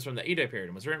style tome is from the Edo period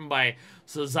and was written by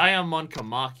Suzayamon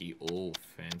Komaki. Oh,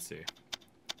 fancy.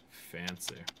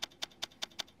 Fancy.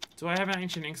 Do I have an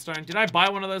Ancient Inkstone? Did I buy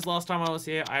one of those last time I was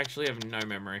here? I actually have no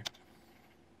memory.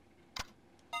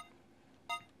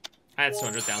 That's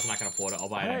 200,000. I can afford it. I'll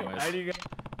buy it anyways.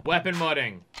 Weapon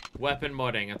modding. Weapon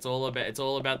modding. It's all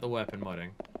about the weapon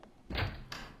modding.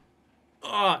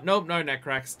 Oh, nope, no neck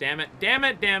cracks. Damn it. Damn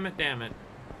it, damn it, damn it.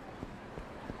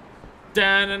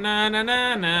 Da na na na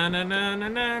na na na na na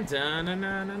na da na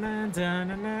na na na da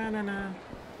na na na na.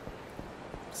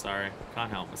 Sorry,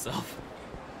 can't help myself.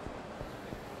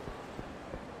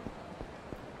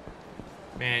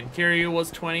 Man, Kiryu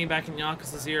was 20 back in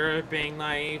Yakuza 0, being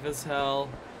naive as hell.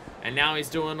 And now he's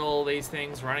doing all these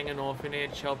things, running an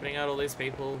orphanage, helping out all these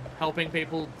people, helping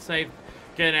people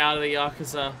get out of the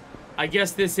Yakuza. I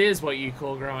guess this is what you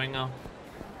call growing up.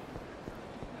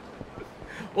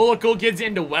 All the cool kids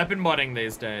into weapon modding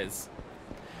these days.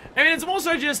 I mean, it's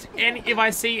also just, if I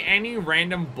see any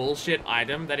random bullshit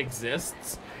item that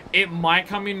exists, it might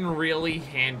come in really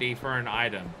handy for an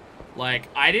item. Like,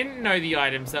 I didn't know the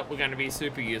items that were going to be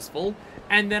super useful,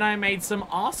 and then I made some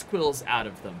arse quills out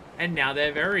of them, and now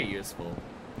they're very useful.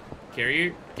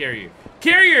 Kiryu? Kiryu.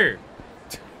 Kiryu!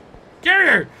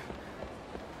 Kiryu!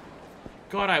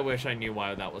 God, I wish I knew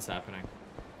why that was happening.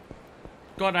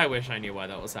 God, I wish I knew why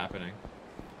that was happening.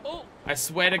 Oh, I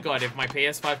swear to God, if my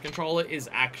PS5 controller is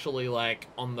actually, like,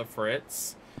 on the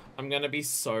fritz, I'm gonna be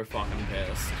so fucking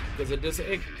pissed. Because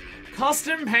it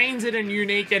custom painted and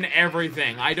unique and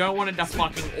everything. I don't want it to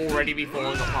fucking already be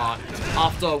falling apart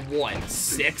after, what,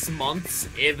 6 months,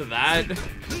 if that?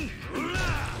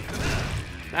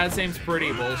 That seems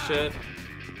pretty bullshit.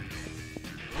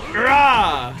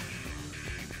 Rah!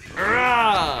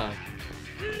 Rah!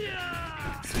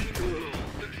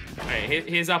 Alright,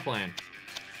 here's our plan.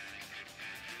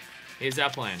 Here's our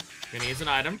plan. We're gonna use an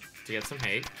item to get some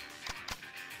hate.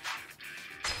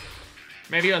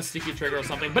 Maybe a sticky trigger or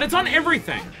something, but it's on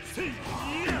everything.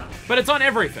 But it's on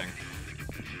everything.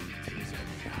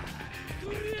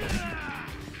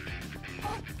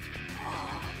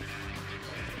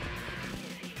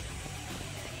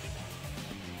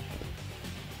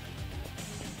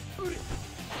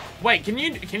 Wait, can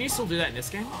you still do that in this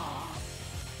game?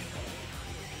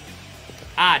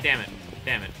 Ah, damn it.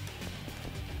 Damn it.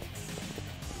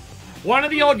 One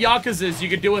of the old Yakuzas, you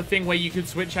could do a thing where you could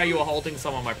switch how you were holding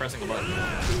someone by pressing a button.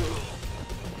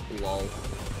 Lol.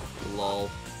 Lol.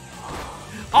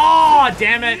 Oh,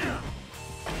 damn it!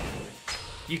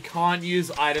 You can't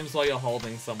use items while you're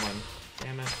holding someone.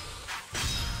 Damn it.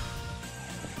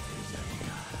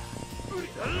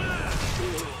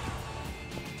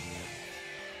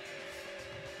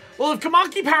 Well, if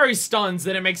Komaki parries stuns,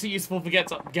 then it makes it useful to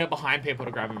get behind people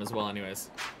to grab him as well anyways.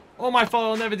 Oh, my fault,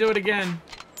 I'll never do it again.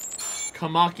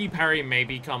 Komaki parry may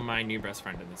become my new best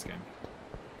friend in this game.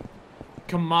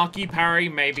 Komaki parry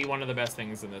may be one of the best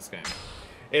things in this game.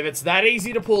 If it's that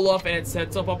easy to pull off and it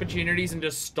sets up opportunities and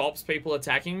just stops people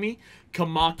attacking me,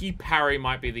 Komaki parry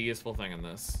might be the useful thing in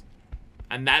this.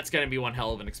 And that's going to be one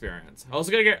hell of an experience. I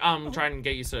also got to try and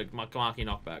get used to Komaki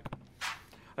knockback.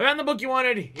 I found the book you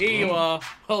wanted. Here you are.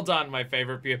 Well done, my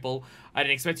favorite pupil. I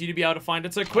didn't expect you to be able to find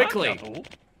it so quickly.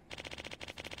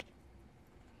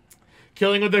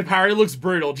 Killing with the parry looks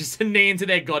brutal. Just a knee into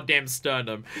their goddamn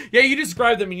sternum. Yeah, you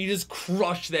describe them and you just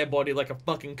crush their body like a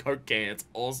fucking Coke can. It's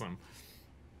awesome.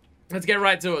 Let's get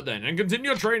right to it then and continue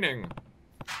your training.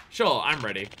 Sure, I'm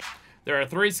ready. There are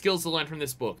 3 skills to learn from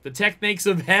this book. The techniques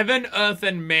of heaven, earth,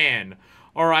 and man.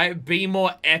 Alright, be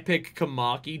more epic,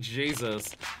 Komaki.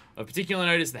 Jesus. Of particular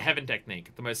note is the heaven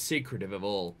technique, the most secretive of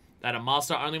all, that a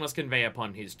master only must convey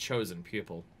upon his chosen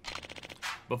pupil.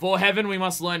 Before heaven, we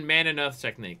must learn man and earth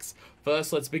techniques.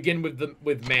 First, let's begin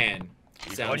with man.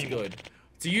 Sounds good.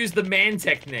 To use the man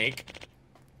technique,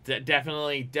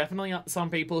 definitely some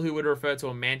people who would refer to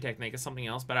a man technique as something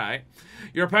else, but alright.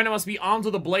 Your opponent must be armed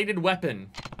with a bladed weapon.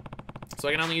 So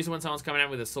I can only use it when someone's coming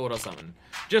out with a sword or something.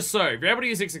 Just so, if you're able to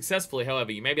use it successfully,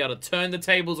 however, you may be able to turn the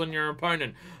tables on your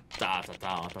opponent. Try it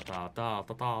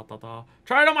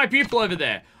on my pupil over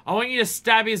there. I want you to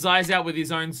stab his eyes out with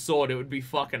his own sword. It would be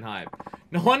fucking hype.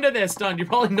 No wonder they're stunned. You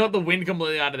probably knocked the wind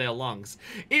completely out of their lungs.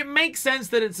 It makes sense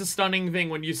that it's a stunning thing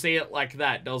when you see it like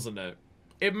that, doesn't it?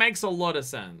 It makes a lot of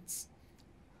sense.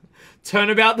 Turn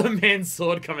about the man's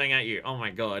sword coming at you. Oh my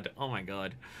god. Oh my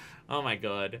god. Oh my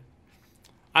god.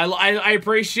 I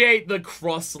appreciate the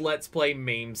cross Let's Play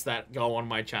memes that go on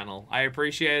my channel. I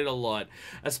appreciate it a lot.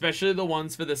 Especially the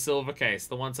ones for the silver case.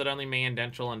 The ones that only me and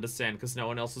Dench will understand because no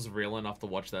one else is real enough to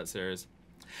watch that series.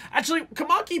 Actually,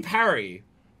 Komaki parry.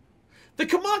 The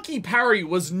Komaki parry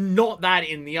was not that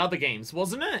in the other games,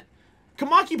 wasn't it?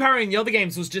 Komaki parry in the other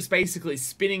games was just basically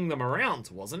spinning them around,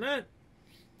 wasn't it?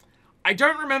 I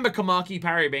don't remember Komaki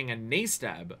parry being a knee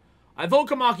stab. I thought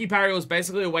Komaki parry was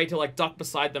basically a way to like duck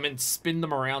beside them and spin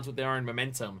them around with their own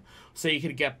momentum so you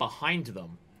could get behind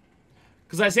them.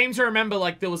 Because I seem to remember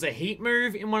like there was a heat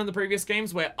move in one of the previous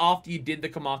games where after you did the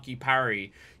Komaki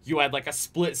parry, you had like a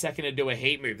split second to do a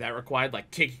heat move that required like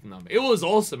kicking them. It was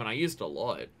awesome and I used it a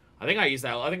lot. I think I used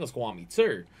that, I think it was Kwame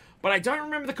too. But I don't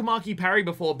remember the Komaki parry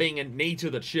before being a knee to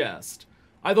the chest.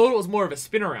 I thought it was more of a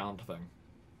spin around thing.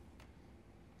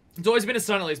 It's always been a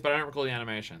stun at least, but I don't recall the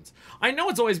animations. I know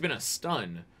it's always been a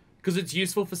stun, because it's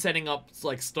useful for setting up,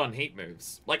 like, stun heat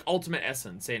moves. Like, Ultimate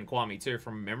Essence in Kwame 2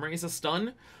 from memory is a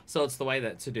stun, so it's the way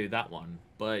that to do that one.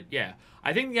 But, yeah,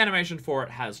 I think the animation for it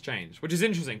has changed, which is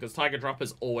interesting, because Tiger Drop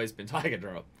has always been Tiger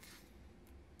Drop.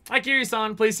 Hi,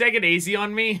 Kiri-san, please take it easy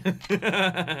on me.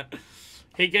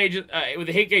 Heat gauge, with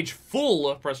the heat gauge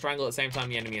full, press triangle at the same time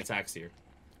the enemy attacks you.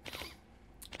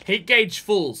 Heat gauge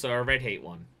full, so a red heat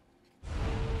one.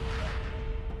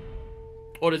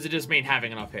 Or does it just mean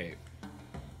having enough heat?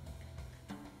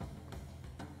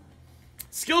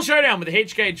 Skill showdown with the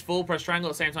heat gauge full, press triangle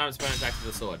at the same time as opponent attacks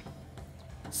with the sword.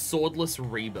 Swordless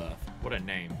Rebirth. What a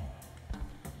name.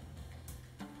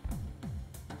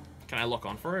 Can I lock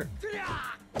on for it?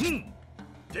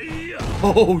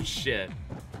 Oh shit.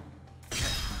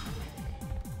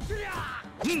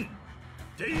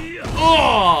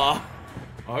 Oh!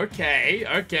 Okay,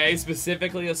 okay.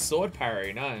 Specifically a sword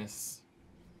parry. Nice.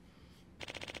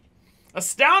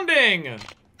 Astounding!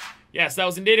 Yes, that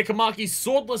was indeed a Komaki's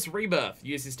Swordless Rebirth.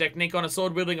 Use his technique on a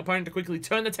sword-wielding opponent to quickly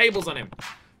turn the tables on him.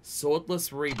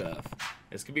 Swordless Rebirth.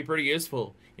 This could be pretty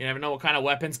useful. You never know what kind of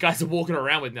weapons guys are walking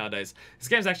around with nowadays. This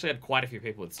game's actually had quite a few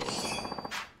people with swords.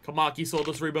 Komaki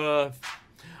Swordless Rebirth.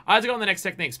 I have to go on the next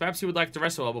techniques. Perhaps you would like to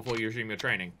rest a while before you resume your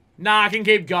training. Nah, I can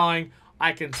keep going.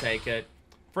 I can take it.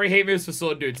 Free heat moves for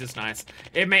sword dudes is nice.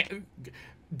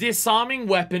 Disarming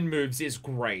weapon moves is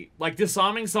great. Like,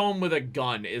 disarming someone with a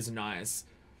gun is nice.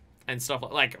 And stuff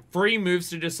like free moves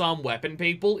to disarm weapon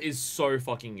people is so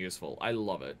fucking useful. I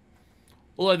love it.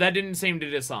 Although that didn't seem to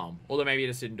disarm. Although maybe it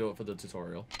just didn't do it for the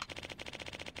tutorial.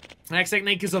 The next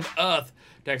technique is of Earth.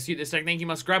 To execute this technique, you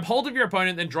must grab hold of your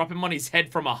opponent, then drop him on his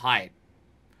head from a height.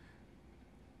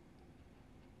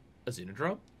 A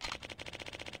Xenodrop?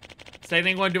 This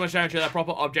technique won't do much damage to that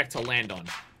proper object to land on.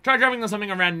 Try dropping on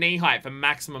something around knee height for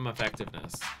maximum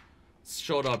effectiveness.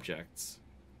 Short objects.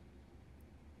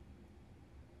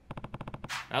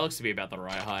 That looks to be about the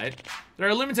right height. There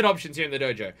are limited options here in the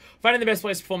dojo. Finding the best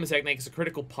place to perform this technique is a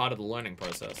critical part of the learning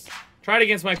process. Try it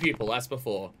against my pupil, as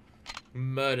before.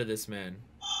 Murder this man.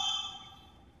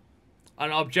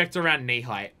 An object around knee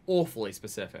height. Awfully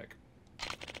specific.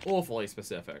 Awfully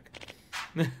specific.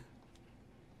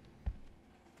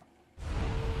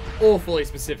 Awfully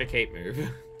specific hate move.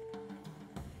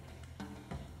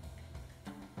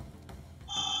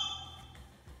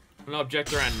 An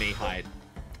object around knee height.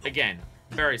 Again,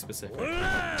 very specific.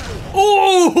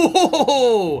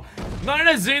 Ooh! Not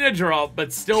a Xenodrop,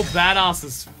 but still badass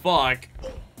as fuck.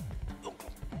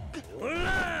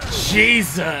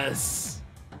 Jesus!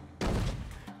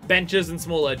 Benches and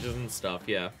small edges and stuff,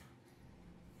 yeah.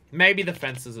 Maybe the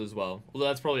fences as well. Although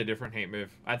that's probably a different hate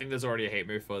move. I think there's already a hate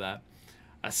move for that.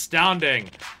 Astounding.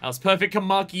 That was perfect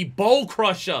Komaki Bowl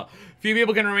Crusher. Few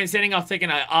people can remain standing off taking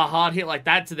a hard hit like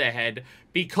that to their head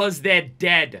because they're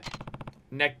dead.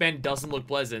 Neckbend doesn't look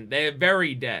pleasant. They're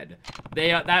very dead.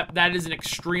 They are that is an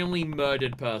extremely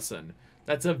murdered person.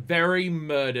 That's a very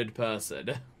murdered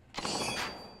person.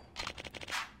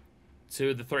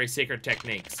 2 of the 3 secret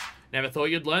techniques. Never thought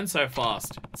you'd learn so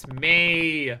fast. It's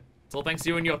me. It's all thanks to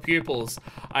you and your pupils.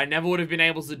 I never would have been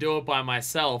able to do it by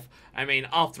myself. I mean,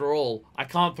 after all, I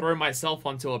can't throw myself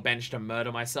onto a bench to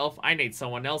murder myself. I need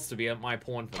someone else to be at my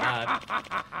pawn for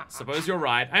that. Suppose you're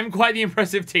right. I'm quite the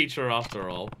impressive teacher after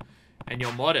all. And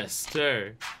you're modest,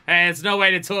 too. Hey, it's no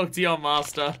way to talk to your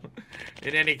master.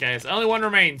 In any case, only one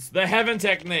remains. The heaven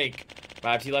technique.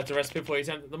 Perhaps you left a recipe before you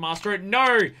sent the master it?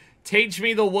 No! Teach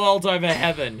me the world over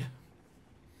heaven.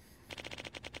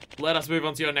 Let us move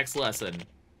on to your next lesson.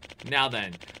 Now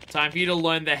then, time for you to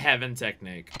learn the heaven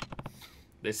technique.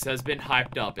 This has been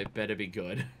hyped up. It better be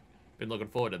good. Been looking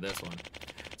forward to this one.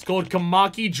 It's called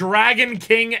Komaki Dragon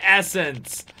King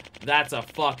Essence. That's a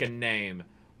fucking name.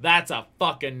 That's a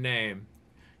fucking name.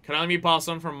 Can only be passed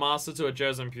on from master to a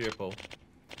chosen pupil.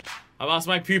 I've asked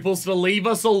my pupils to leave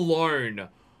us alone.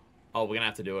 Oh, we're gonna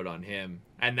have to do it on him.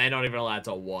 And they're not even allowed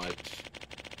to watch.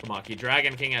 Komaki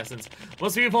Dragon King Essence.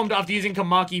 Must be performed after using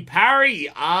Komaki Parry.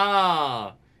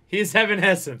 Ah. Here's Heaven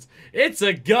Essence. It's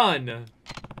a gun.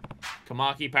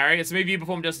 Komaki Parry. It's a move you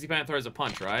perform just as your opponent throws a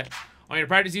punch, right? I'm going to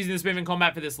practice using this move in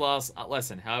combat for this last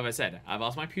lesson. However, I said, I've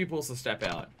asked my pupils to step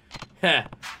out. Heh.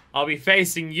 I'll be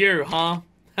facing you, huh?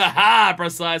 Haha,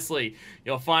 precisely.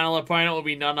 Your final opponent will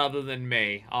be none other than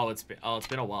me. It's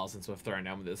been a while since we've thrown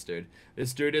down with this dude.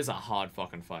 This dude is a hard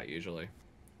fucking fight, usually.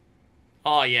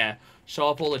 Oh, yeah. Show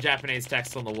up all the Japanese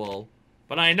text on the wall.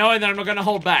 But I know that I'm not going to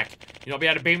hold back. You'll not be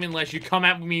able to beat me unless you come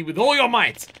at me with all your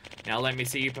might. Now let me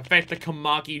see you perfect the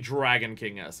Komaki Dragon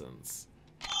King Essence.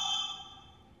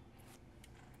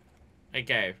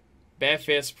 Okay. Bare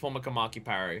fist, perform a Komaki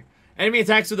parry. Enemy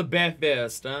attacks with a bare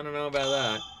fist. I don't know about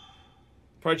that.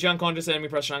 Approach the unconscious enemy,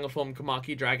 press triangle, perform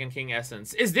Komaki Dragon King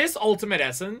Essence. Is this Ultimate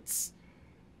Essence?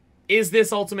 Is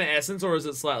this Ultimate Essence or is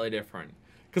it slightly different?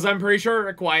 Because I'm pretty sure it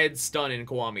required stun in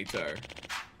Kiwami too.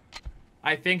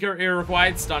 I think it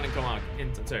required stun in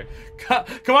Komaki too.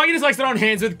 Komaki just likes to on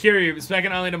hands with Kiryu,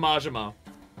 second only to Majima.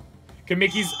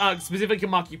 Kamiki's, specifically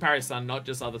Komaki parry stun, not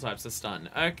just other types of stun.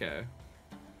 Okay.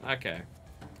 Okay.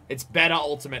 It's better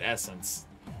Ultimate Essence.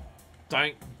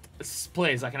 Don't,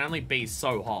 please, I can only be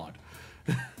so hard.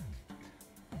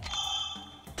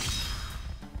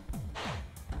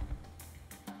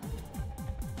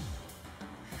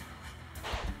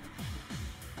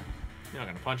 You're not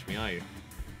gonna punch me, are you?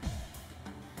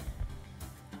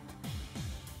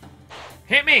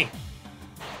 Hit me!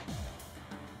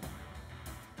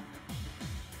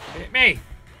 Hit me!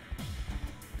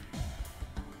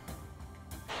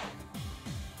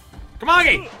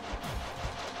 Komaki!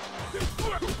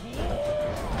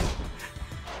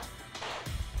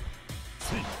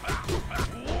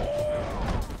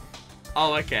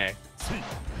 Oh, okay.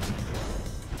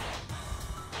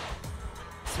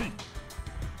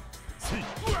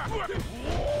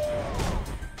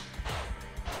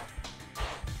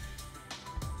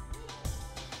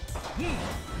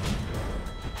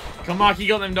 Komaki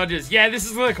got them dodges. Yeah, this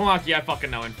is the Komaki I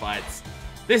fucking know in fights.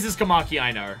 This is Komaki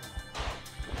I know.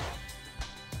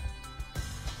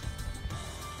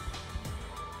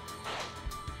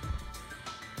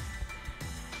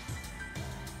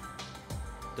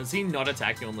 Does he not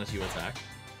attack you unless you attack?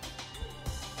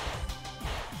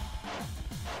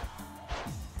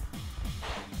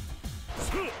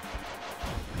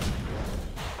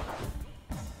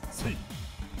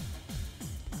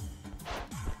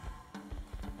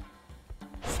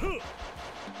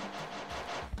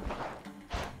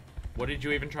 What did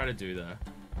you even try to do there?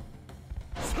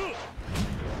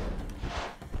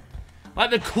 Like,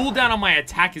 the cooldown on my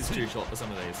attack is too short for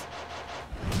some of these.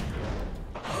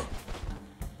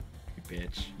 You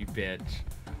bitch. You bitch.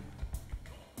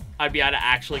 I'd be able to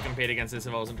actually compete against this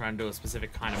if I wasn't trying to do a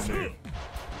specific kind of move.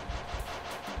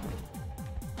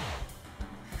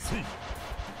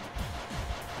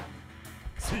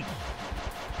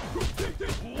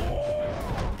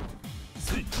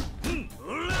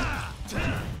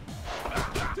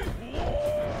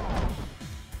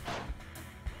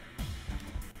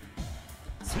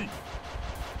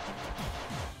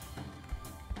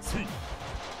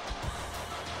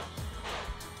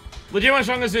 Legit one of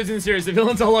the strongest dudes in the series. The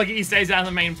villain's so lucky he stays out of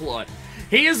the main plot.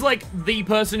 He is like the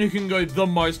person who can go the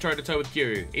most toe-to-toe with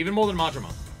Kiryu. Even more than Majima.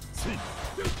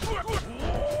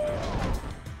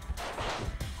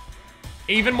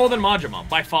 Even more than Majima,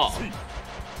 by far.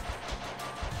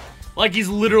 Like, he's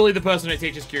literally the person who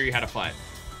teaches Kiryu how to fight.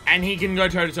 And he can go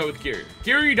toe-to-toe with Kiryu.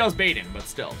 Kiryu does beat him, but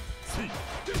still.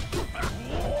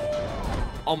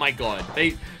 Oh my god.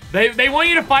 They want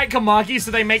you to fight Komaki,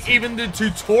 so they make even the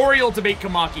tutorial to beat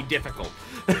Komaki difficult.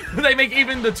 They make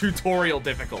even the tutorial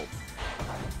difficult.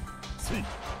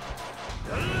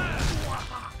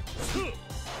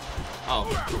 Oh,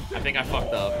 I think I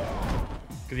fucked up.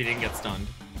 Because he didn't get stunned.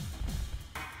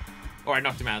 Or I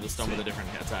knocked him out of the stun with a different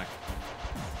attack.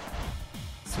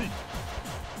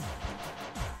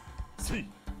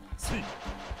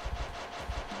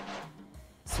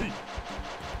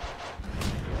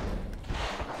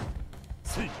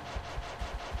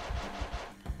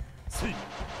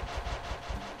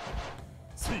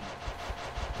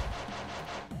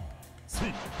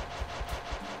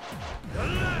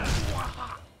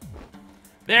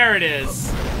 There it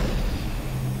is.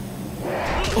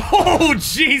 Oh,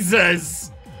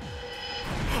 Jesus.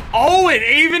 Oh, it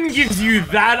even gives you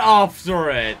that after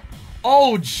it.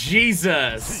 Oh,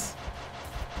 Jesus.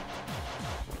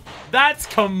 That's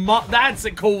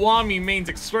Kiwami means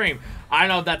extreme. I don't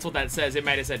know if that's what that says. It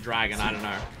might have said dragon. I don't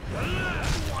know.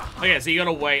 Okay, so you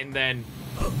gotta wait and then...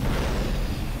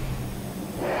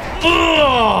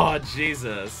 Oh,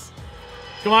 Jesus.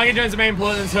 Komaki joins the main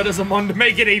plot and so does Amon to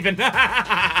make it even.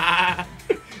 Yeah,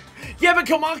 but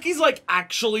Komaki's like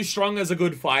actually strong as a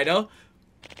good fighter.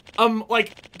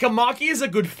 Like, Komaki is a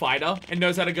good fighter and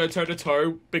knows how to go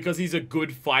toe-to-toe because he's a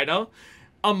good fighter.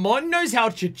 Amon knows how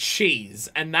to cheese,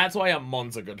 and that's why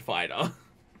Amon's a good fighter.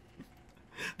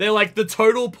 They're like the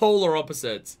total polar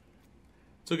opposites.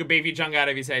 Took a beefy chunk out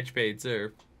of his HP,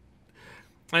 too.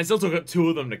 And I still took 2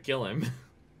 of them to kill him.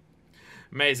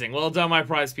 Amazing. Well done, my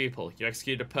prize people. You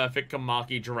executed a perfect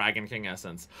Komaki Dragon King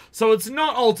essence. So it's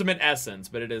not ultimate essence,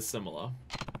 but it is similar.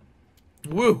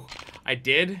 Woo! I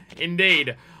did?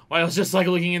 Indeed. Well, I was just like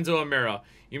looking into a mirror.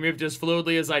 You moved as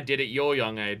fluidly as I did at your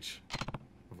young age.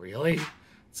 Really?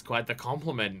 It's quite the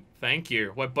compliment. Thank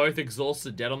you. We're both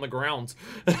exhausted, dead on the ground.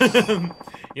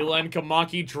 You learned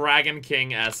Komaki Dragon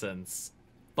King essence.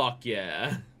 Fuck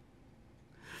yeah.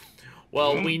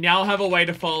 Well, we now have a way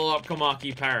to follow up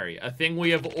Komaki parry. A thing we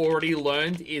have already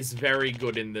learned is very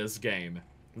good in this game.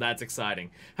 That's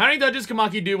exciting. How many dodges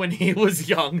Komaki do when he was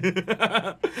young?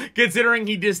 Considering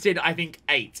he just did, I think,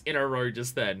 8 in a row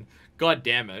just then. God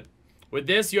damn it. With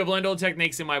this, you have learned all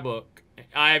techniques in my book.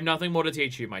 I have nothing more to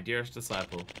teach you, my dearest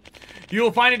disciple. You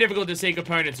will find it difficult to seek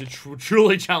opponents who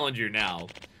truly challenge you now.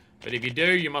 But if you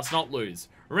do, you must not lose.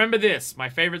 Remember this, my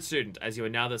favorite student, as you are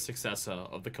now the successor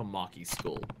of the Komaki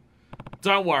school.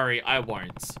 Don't worry, I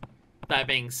won't. That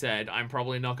being said, I'm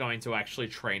probably not going to actually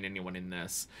train anyone in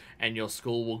this, and your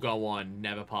school will go on,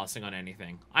 never passing on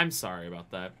anything. I'm sorry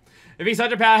about that. If he's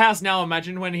such a powerhouse now,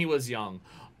 imagine when he was young.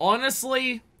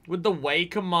 Honestly, with the way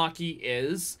Komaki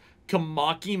is,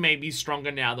 Komaki may be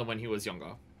stronger now than when he was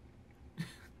younger.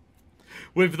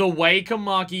 With the way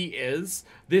Komaki is,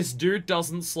 this dude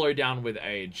doesn't slow down with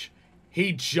age.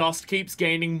 He just keeps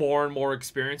gaining more and more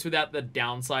experience without the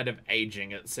downside of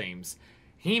aging, it seems.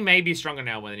 He may be stronger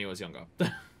now than he was younger.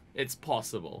 It's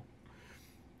possible.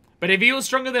 But if he was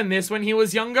stronger than this when he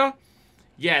was younger,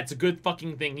 yeah, it's a good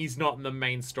fucking thing he's not in the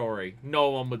main story. No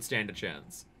one would stand a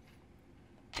chance.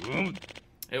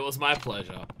 It was my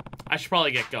pleasure. I should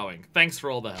probably get going. Thanks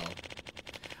for all the help.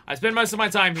 I spend most of my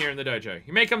time here in the dojo.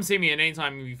 You may come see me at any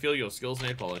time if you feel your skills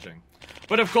need polishing.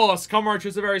 But of course, Komarochi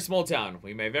is a very small town.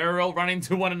 We may very well run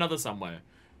into one another somewhere.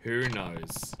 Who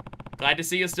knows? Glad to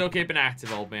see you're still keeping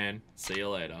active, old man. See you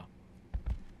later.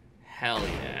 Hell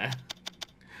yeah.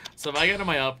 So if I get to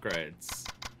my upgrades...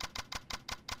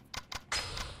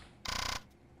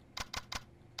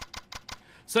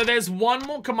 So there's one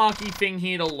more Komaki thing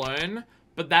here to learn,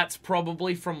 but that's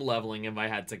probably from leveling if I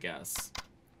had to guess.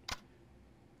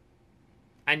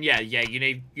 And yeah, you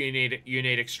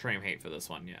need extreme heat for this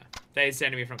one, yeah. They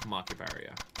sent me from Komaki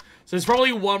barrier. So there's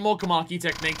probably one more Komaki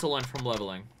technique to learn from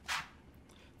leveling. I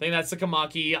think that's the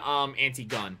Komaki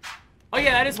anti-gun. Oh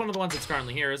yeah, that is one of the ones that's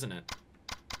currently here, isn't it?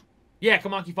 Yeah,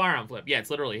 Komaki firearm flip. Yeah, it's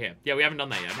literally here. Yeah, we haven't done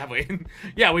that yet, have we?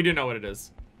 Yeah, we do know what it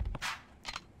is.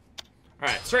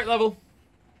 Alright, straight level.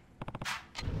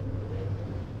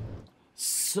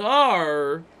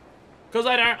 So, because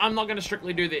I'm not gonna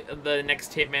strictly do the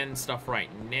next Hitman stuff right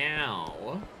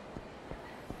now.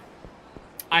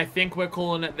 I think we're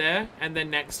calling it there, and then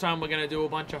next time we're gonna do a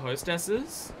bunch of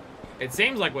hostesses. It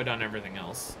seems like we're done everything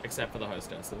else, except for the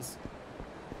hostesses.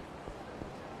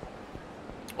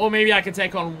 Or maybe I could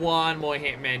take on one more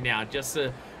Hitman now, just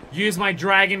to use my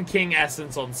Dragon King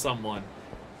essence on someone.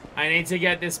 I need to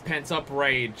get this pent-up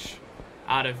rage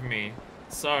out of me.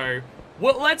 So,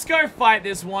 well, let's go fight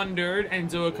this one dude and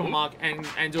do a Komaki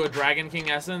and do a Dragon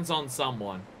King essence on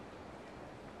someone.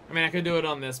 I mean, I could do it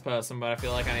on this person, but I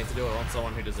feel like I need to do it on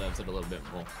someone who deserves it a little bit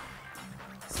more.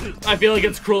 I feel like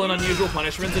it's cruel and unusual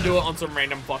punishment to do it on some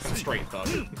random fucking street thug.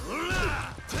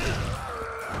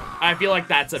 I feel like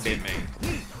that's a bit mean.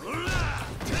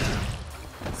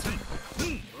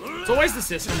 It's always the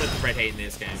system with red heat in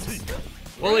these games.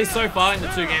 Well, at least so far in the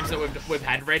 2 games that we've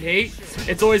had red heat,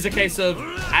 it's always a case of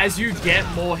as you get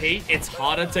more heat, it's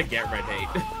harder to get red heat.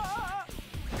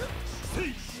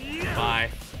 Bye.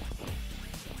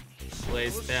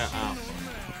 Please, there. Oh.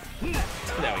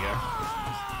 There we go.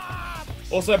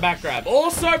 Also back grab.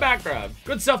 Also back grab.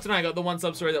 Good stuff tonight. Got the 1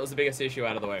 sub story that was the biggest issue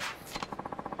out of the way.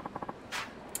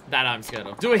 That I'm scared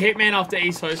of. Do a hitman after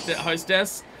East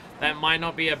hostess. That might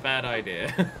not be a bad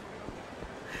idea.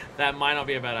 That might not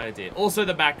be a bad idea. Also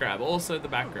the back grab. Also the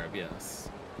back grab, yes.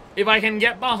 If I can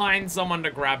get behind someone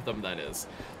to grab them, that is.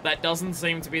 That doesn't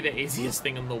seem to be the easiest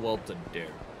thing in the world to do.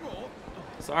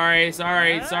 Sorry.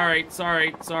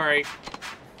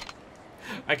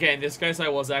 Okay, in this case, I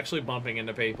was actually bumping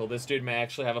into people. This dude may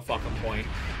actually have a fucking point.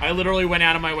 I literally went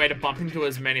out of my way to bump into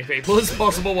as many people as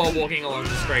possible while walking along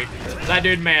the street. That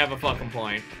dude may have a fucking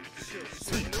point.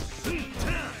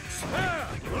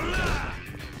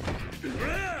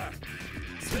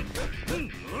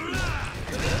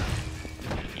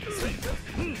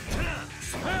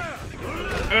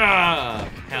 Ah,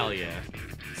 hell yeah.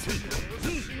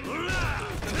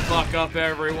 Fuck up,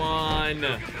 everyone.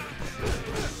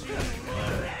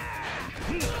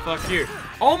 Fuck you.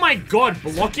 Oh my god,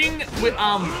 blocking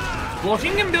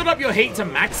can build up your heat to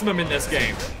maximum in this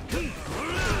game.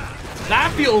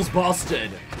 That feels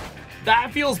busted.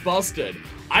 That feels busted.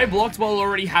 I blocked while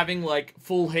already having like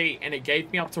full heat and it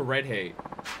gave me up to red heat.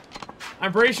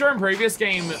 I'm pretty sure in previous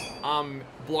game,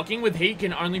 blocking with heat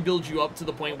can only build you up to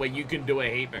the point where you can do a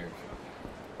heat move.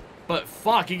 But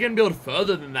fuck, you can build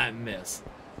further than that in this.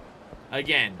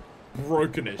 Again,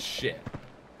 broken as shit.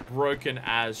 Broken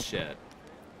as shit.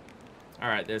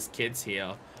 Alright, there's kids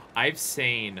here. I've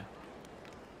seen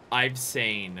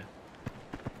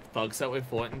thugs that we've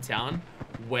fought in town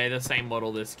wear the same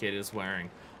model this kid is wearing.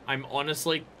 I'm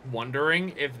honestly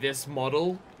wondering if this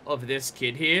model of this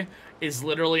kid here is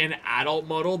literally an adult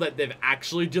model that they've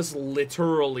actually just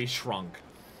literally shrunk.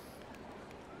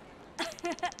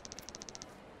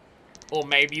 Or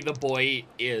maybe the boy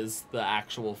is the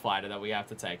actual fighter that we have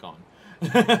to take on.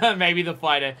 Maybe the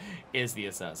fighter is the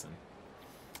assassin.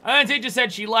 And the teacher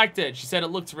said she liked it. She said it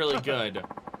looked really good.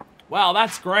 Wow,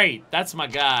 that's great. That's my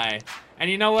guy. And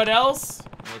you know what else?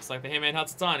 It looks like the Hitman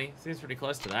Hatsutani. Seems pretty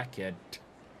close to that kid.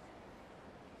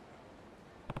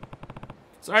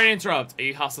 Sorry to interrupt. Are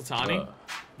you Hatsutani?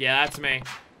 Yeah, that's me.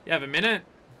 You have a minute?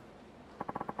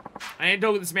 I need to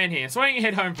talk with this man here. So why don't you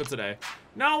head home for today?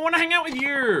 No, I want to hang out with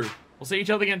you. We'll see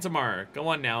each other again tomorrow. Go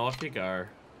on now, off you go.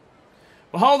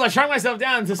 Behold, I shrunk myself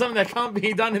down to something that can't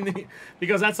be done in the...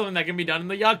 Because that's something that can be done in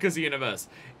the Yakuza universe.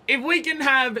 If we can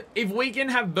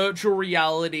have virtual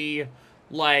reality,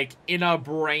 like, in our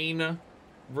brain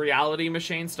reality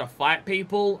machines to fight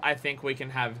people, I think we can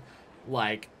have,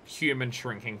 like, human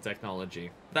shrinking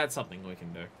technology. That's something we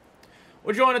can do.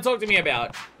 What do you want to talk to me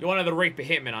about? You're one of the Reaper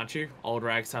Hitmen, aren't you? Old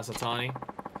Rags Hatsutani.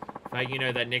 In fact, you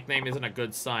know that nickname isn't a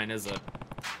good sign, is it?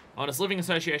 Honest Living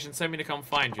Association sent me to come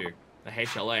find you. The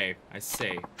HLA, I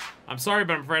see. I'm sorry,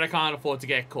 but I'm afraid I can't afford to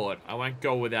get caught. I won't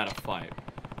go without a fight.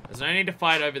 There's no need to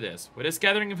fight over this. We're just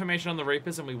gathering information on the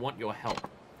Reapers and we want your help.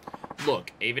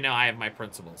 Look, even now I have my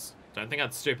principles. Don't think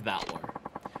I'd stoop that low.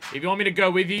 If you want me to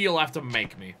go with you, you'll have to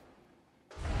make me.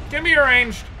 Can be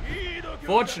arranged.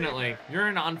 Fortunately, you're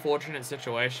in an unfortunate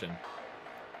situation.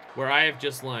 Where I have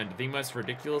just learned the most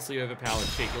ridiculously overpowered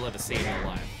cheat you'll ever see in your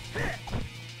life.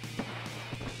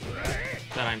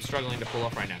 That I'm struggling to pull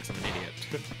off right now because I'm an idiot.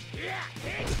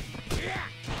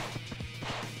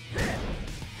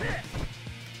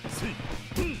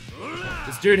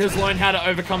 This dude has learned how to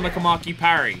overcome the Komaki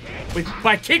parry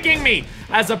by kicking me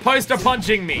as opposed to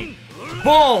punching me.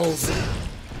 Balls!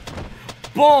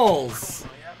 Balls!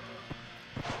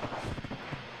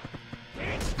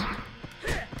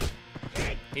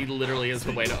 He literally is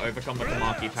the way to overcome the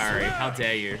Komaki parry. How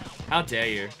dare you? How dare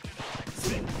you?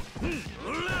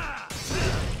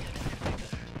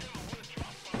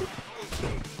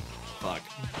 Fuck.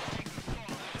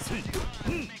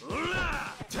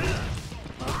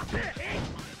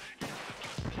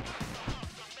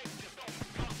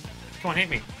 Come on, hit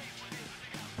me.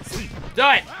 Do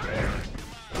it!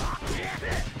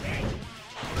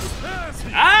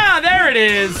 Ah, there it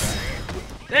is!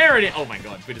 There it is! Oh my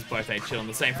god, we just both ate shit on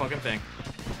the same fucking thing.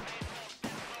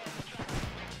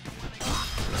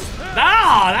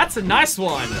 Ah, that's a nice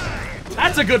one.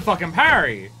 That's a good fucking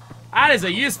parry. That is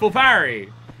a useful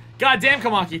parry. Goddamn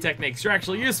Komaki techniques, you're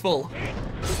actually useful.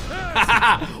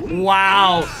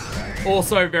 Wow.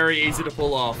 Also very easy to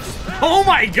pull off. Oh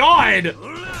my god!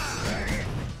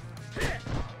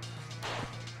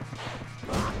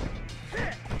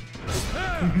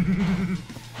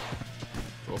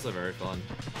 Also very fun.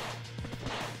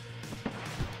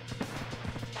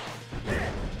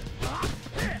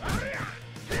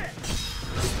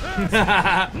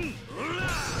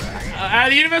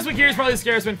 The universe with Kiryu is probably the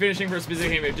scariest when finishing for a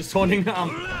specific game move, just taunting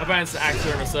opponents to act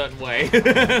in a certain way.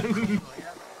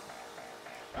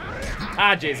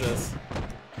 Ah, Jesus.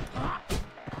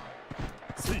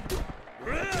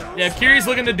 Yeah, if Kiryu's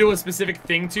looking to do a specific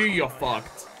thing to you, you're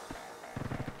fucked.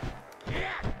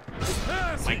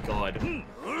 My god.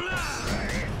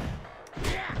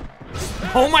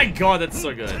 Oh my god, that's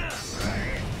so good.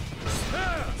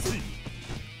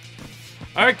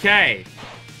 Okay.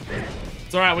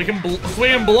 It's alright, we can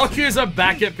block user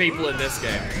back at people in this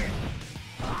game.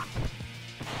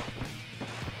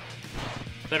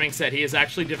 That being said, he is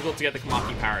actually difficult to get the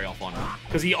Komaki parry off on,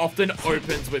 because he often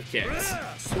opens with kicks.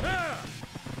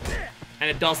 And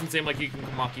it doesn't seem like you can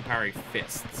Komaki parry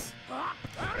fists.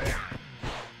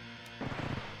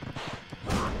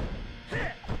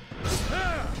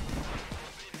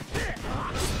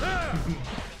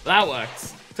 That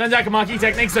works. Turns out Komaki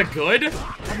techniques are good.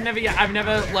 I've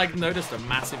never like noticed a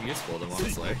massive use for them,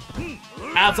 honestly.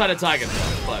 Outside of Tiger,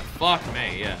 but fuck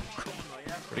me, yeah.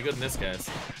 Pretty good in this case.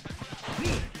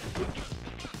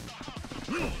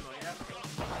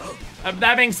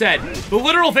 That being said, the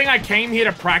literal thing I came here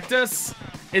to practice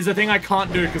is the thing I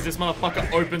can't do because this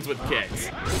motherfucker opens with kicks.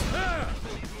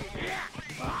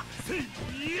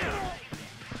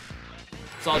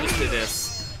 So I'll just do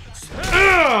this.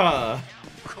 Ugh!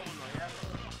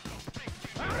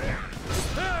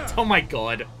 Oh my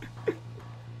god.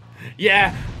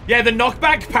 Yeah, the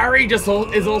knockback parry is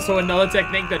also another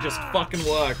technique that just fucking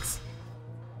works.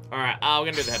 Alright, we're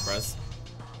gonna do the head press.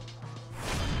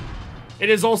 It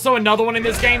is also another one in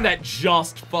this game that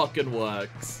just fucking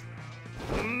works.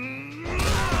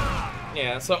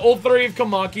 Yeah, so all three of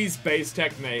Komaki's base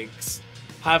techniques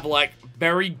have, like,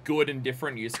 very good and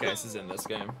different use cases in this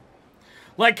game.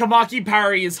 Like, Komaki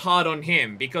parry is hard on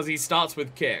him because he starts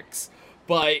with kicks.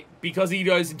 But because he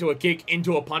goes into a kick,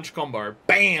 into a punch combo,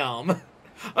 BAM!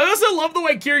 I also love the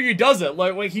way Kiryu does it.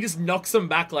 Like he just knocks him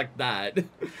back like that.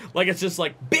 Like, it's just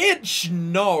like, bitch,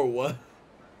 no!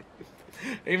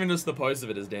 Even just the pose of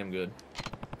it is damn good.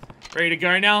 Ready to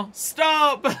go now?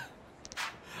 Stop!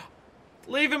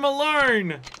 Leave him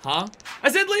alone! Huh? I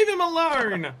said leave him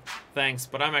alone! Thanks,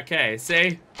 but I'm okay.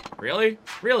 See? Really?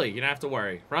 Really? You don't have to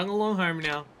worry. Run along home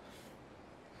now.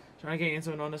 Trying to get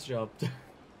into an honest job.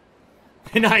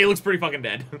 Nah, he looks pretty fucking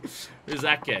dead. Who's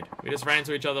that kid? We just ran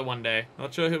into each other one day.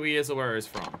 Not sure who he is or where he's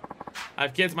from. I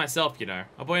have kids myself, you know.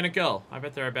 A boy and a girl. I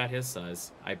bet they're about his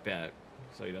size. I bet.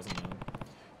 So he doesn't know.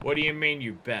 What do you mean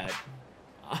you bet?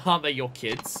 Aren't they your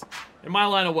kids? In my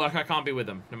line of work, I can't be with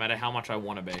them, no matter how much I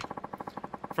want to be.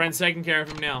 Friend's taking care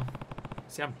of him now.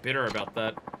 See, I'm bitter about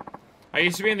that. I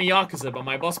used to be in the Yakuza, but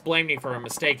my boss blamed me for a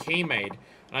mistake he made,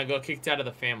 and I got kicked out of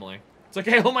the family. It's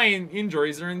okay, all my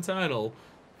injuries are internal.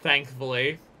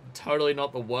 Thankfully. Totally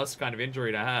not the worst kind of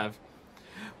injury to have.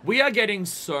 We are getting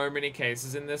so many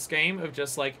cases in this game of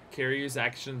just, like, Kiryu's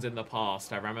actions in the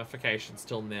past have ramifications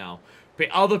till now.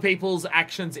 But other people's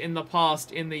actions in the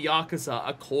past in the Yakuza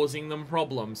are causing them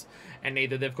problems. And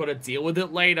either they've got to deal with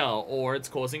it later, or it's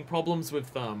causing problems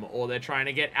with them, or they're trying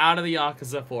to get out of the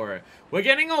Yakuza for it. We're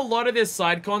getting a lot of this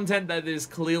side content that is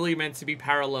clearly meant to be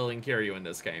paralleling Kiryu in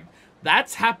this game.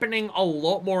 That's happening a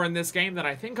lot more in this game than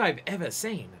I think I've ever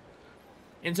seen.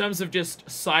 In terms of just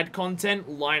side content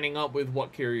lining up with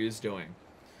what Kiryu's doing.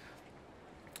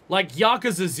 Like,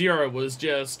 Yakuza 0 was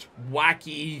just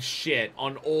wacky shit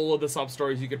on all of the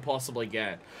sub-stories you could possibly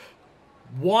get.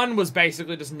 1 was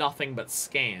basically just nothing but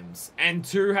scams. And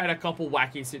 2 had a couple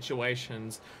wacky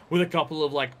situations with a couple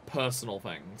of, like, personal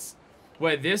things.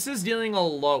 Where this is dealing a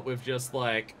lot with just,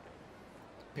 like,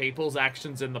 people's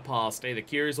actions in the past, either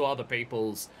Kiryu's or other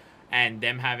people's, and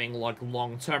them having, like,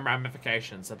 long-term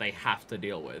ramifications that they have to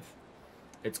deal with.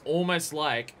 It's almost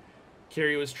like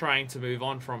Kiryu is trying to move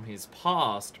on from his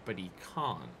past, but he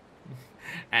can't.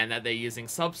 And that they're using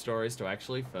sub-stories to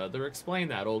actually further explain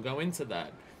that or go into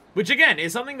that. Which, again,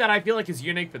 is something that I feel like is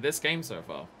unique for this game so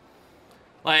far.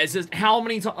 Like, it's just how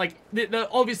many times, like,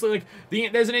 obviously, like,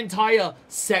 there's an entire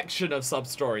section of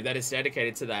sub-story that is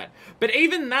dedicated to that. But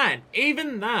even that,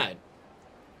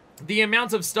 the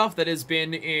amount of stuff that has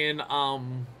been in,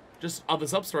 just other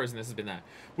sub-stories in this has been that.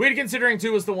 Weird considering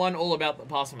 2 was the one all about the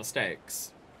past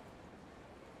mistakes.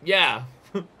 Yeah.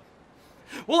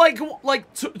 Well,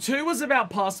 like two was about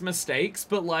past mistakes,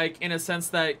 but like in a sense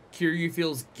that Kiryu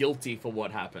feels guilty for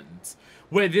what happened.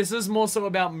 Where this is more so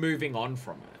about moving on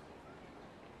from it.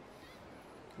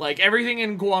 Like everything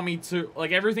in Kiwami 2,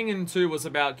 like everything in 2 was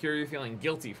about Kiryu feeling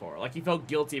guilty for it. Like he felt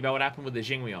guilty about what happened with the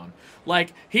Jingweon.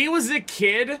 Like he was a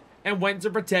kid and went to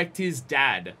protect his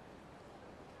dad.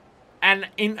 And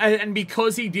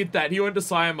because he did that, he went to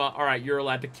Sayama, alright, you're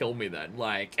allowed to kill me then.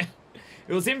 Like,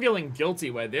 it was him feeling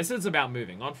guilty, where this is about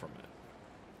moving on from it.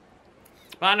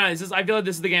 But I don't know, I feel like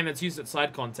this is the game that's used its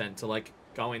side content to, like,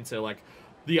 go into, like,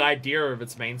 the idea of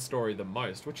its main story the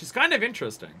most, which is kind of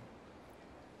interesting.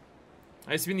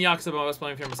 I used to be in the Yakuza, but I was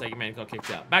playing for a mistake, man, got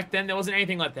kicked out. Back then, there wasn't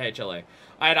anything like the HLA.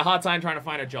 I had a hard time trying to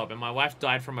find a job, and my wife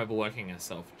died from overworking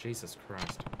herself. Jesus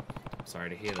Christ. I'm sorry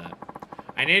to hear that.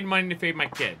 I needed money to feed my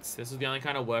kids. This was the only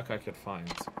kind of work I could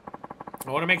find.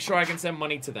 I want to make sure I can send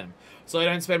money to them, so I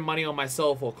don't spend money on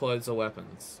myself or clothes or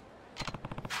weapons.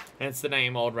 Hence the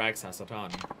name Old Rags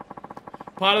Hasatan.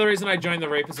 Part of the reason I joined the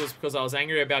Reapers was because I was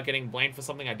angry about getting blamed for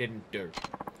something I didn't do.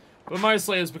 But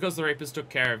mostly it was because the Reapers took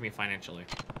care of me financially.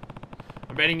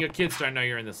 I'm betting your kids don't know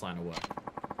you're in this line of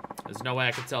work. There's no way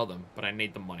I could tell them, but I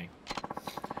need the money.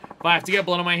 If I have to get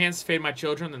blood on my hands to feed my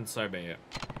children, then so be it.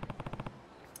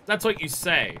 That's what you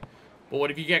say. But what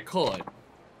if you get caught?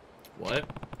 What?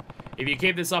 If you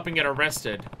keep this up and get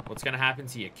arrested, what's going to happen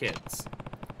to your kids?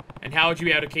 And how would you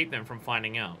be able to keep them from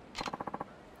finding out?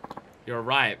 You're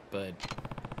right, but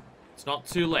it's not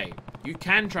too late. You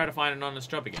can try to find an honest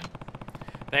job again.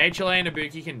 The HLA and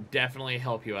Ibuki can definitely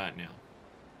help you out now.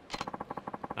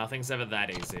 Nothing's ever that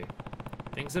easy.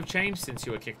 Things have changed since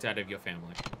you were kicked out of your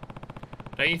family.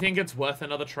 Don't you think it's worth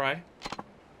another try?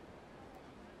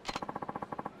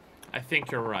 I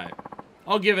think you're right.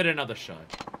 I'll give it another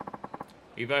shot.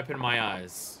 You've opened my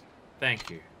eyes. Thank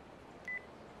you.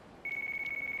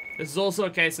 This is also a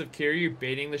case of Kiryu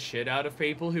beating the shit out of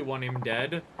people who want him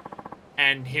dead,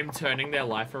 and him turning their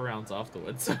life around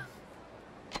afterwards.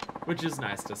 Which is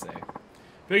nice to see.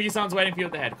 Boogie-san's waiting for you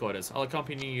at the headquarters. I'll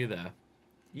accompany you there.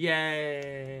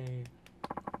 Yay!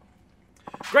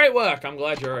 Great work! I'm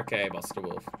glad you're okay, Buster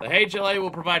Wolf. The HLA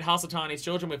will provide Hasatani's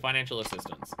children with financial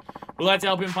assistance. We'd like to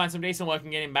help him find some decent work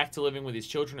and get him back to living with his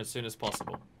children as soon as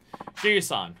possible.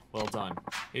 Shiryu-san, well done.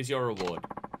 Here's your reward.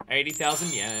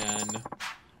 80,000 yen.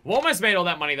 I've almost made all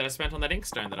that money that I spent on that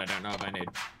inkstone that I don't know if I need.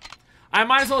 I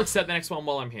might as well accept the next one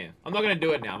while I'm here. I'm not going to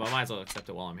do it now, but I might as well accept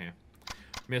it while I'm here.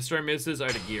 Mr. and Mrs.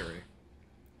 Odagiri.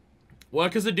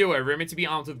 Work as a duo, rumored to be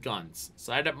armed with guns.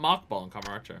 Sighted at Mark Ball and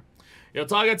Kamurocho. Your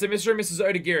targets are Mr. and Mrs.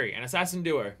 Odagiri, an assassin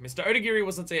duo. Mr. Odagiri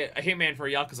was a hitman for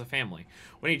a Yakuza family.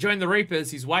 When he joined the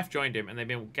Reapers, his wife joined him, and they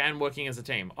began working as a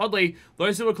team. Oddly,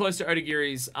 those who were close to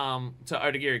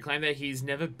Odagiri claim that he's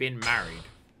never been married.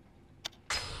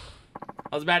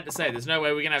 I was about to say, there's no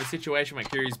way we're gonna have a situation where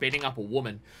Kiryu's beating up a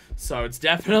woman. So it's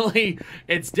definitely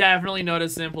not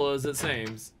as simple as it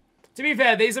seems. To be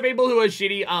fair, these are people who are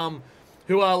shitty,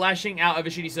 who are lashing out over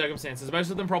shitty circumstances.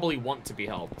 Most of them probably want to be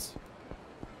helped.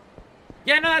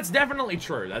 Yeah, no, that's definitely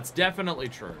true. That's definitely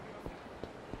true.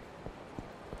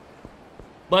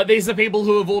 But these are people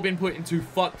who have all been put into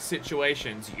fucked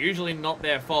situations, usually not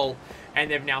their fault, and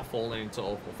they've now fallen into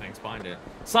awful things behind it.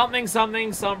 Something,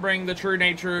 the true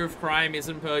nature of crime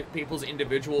isn't people's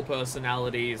individual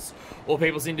personalities or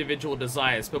people's individual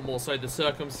desires, but more so the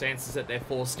circumstances that they're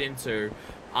forced into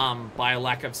by a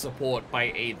lack of support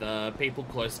by either people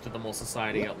close to them or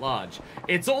society at large.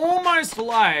 It's almost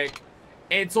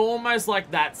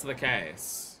like that's the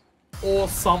case. Or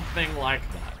something like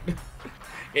that.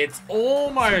 It's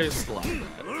almost like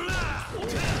that.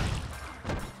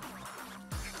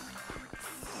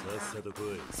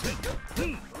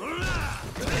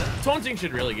 Taunting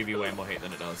should really give you way more hate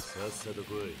than it does.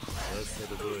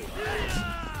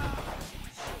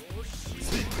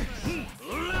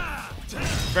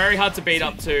 Very hard to beat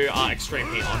up to extreme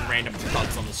heat on random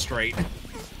thugs on the street.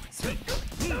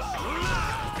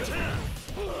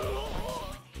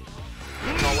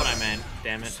 Not what I meant,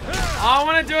 damn it. Oh, I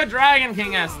want to do a Dragon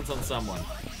King Essence on someone.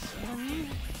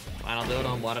 Fine, I'll do it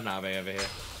on Watanabe over here.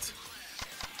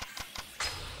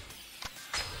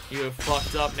 You have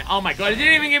fucked up now. Oh my god, it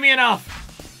didn't even give me enough!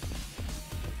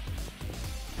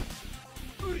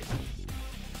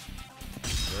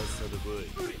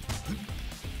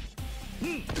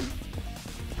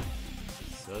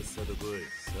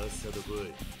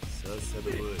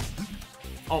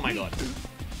 Oh my god.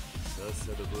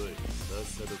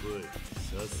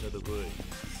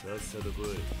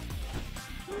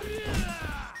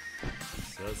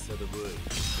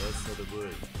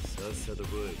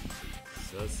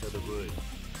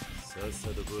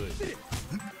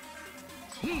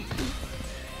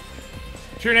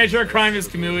 True nature of crime is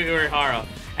Kamui Uehara.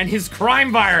 And his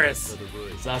crime virus!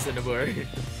 Sasanaburi.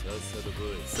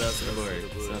 Sasanaburi.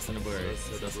 Sasanaburi.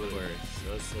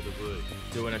 Sasanaburi.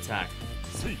 Do an attack.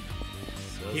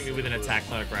 Hit me with an attack,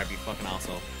 not a grab, you fucking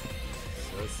asshole.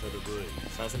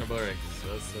 Sasanaburi.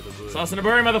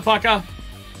 Sasanaburi, motherfucker!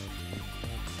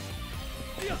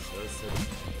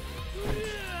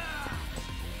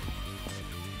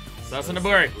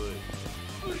 Sasanaburi!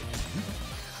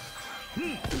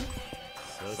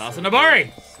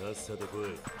 Sasanaburi!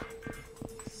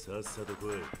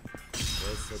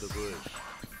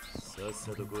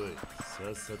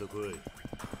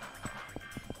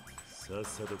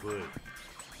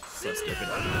 So stupid.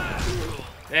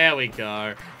 There we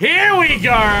go. Here we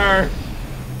go!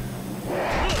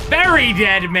 Very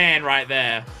dead man right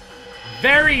there.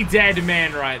 Very dead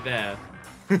man right there.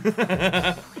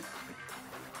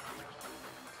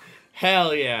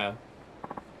 Hell yeah.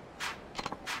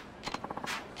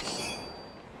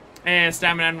 And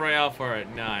stamina and royale for it.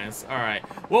 Nice. Alright.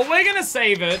 Well, we're gonna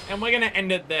save it, and we're gonna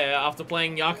end it there after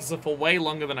playing Yakuza for way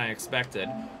longer than I expected.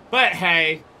 But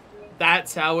hey,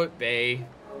 that's how it be.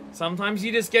 Sometimes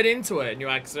you just get into it and you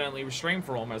accidentally stream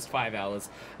for almost 5 hours,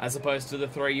 as opposed to the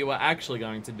 3 you were actually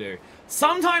going to do.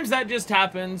 Sometimes that just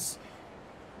happens.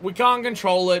 We can't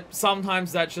control it.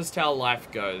 Sometimes that's just how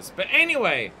life goes. But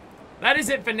anyway, that is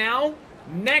it for now.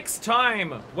 Next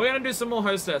time, we're gonna do some more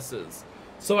hostesses.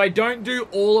 So I don't do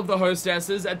all of the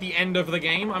hostesses at the end of the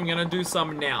game. I'm gonna do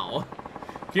some now.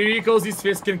 Kiryu calls his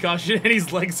fist concussion and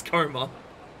his legs coma.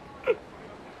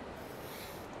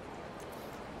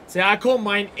 See, I call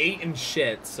mine 8 and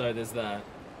shit, so there's that.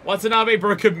 Watanabe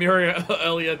broke a mirror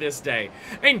earlier this day.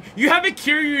 I mean, you have a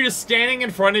Kiryu just standing in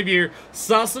front of you,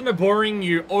 Sasanaboring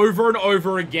you over and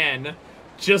over again,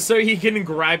 just so he can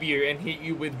grab you and hit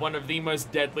you with one of the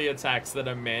most deadly attacks that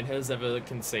a man has ever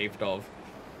conceived of.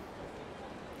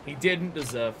 He didn't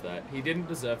deserve that. He didn't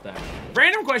deserve that.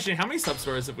 Random question, how many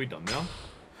sub-stories have we done now?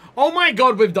 Oh my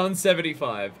god, we've done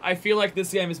 75. I feel like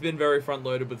this game has been very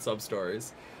front-loaded with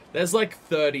sub-stories. There's like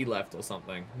 30 left or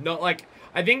something. Not like,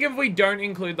 I think if we don't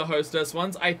include the hostess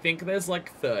ones, I think there's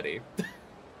like 30.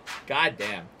 God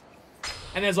damn.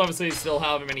 And there's obviously still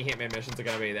however many Hitman missions are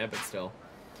going to be there, but still.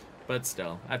 But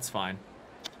still, that's fine.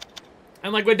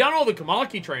 And like, we're done all the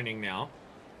Komaki training now.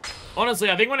 Honestly,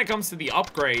 I think when it comes to the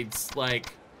upgrades,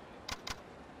 like,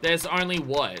 there's only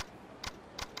what?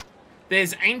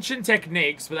 There's ancient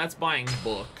techniques, but that's buying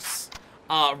books.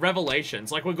 Revelations.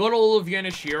 Like, we've got all of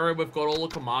Yanishiro, we've got all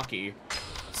of Komaki.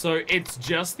 So, it's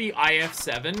just the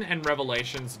IF7 and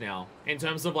Revelations now, in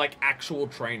terms of, like, actual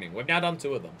training. We've now done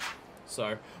 2 of them.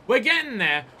 So, we're getting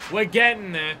there. We're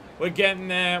getting there. We're getting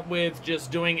there with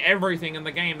just doing everything in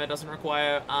the game that doesn't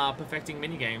require, perfecting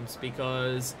minigames,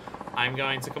 because I'm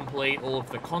going to complete all of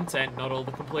the content, not all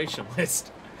the completion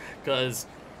list. Because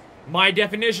my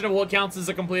definition of what counts as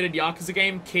a completed Yakuza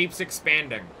game keeps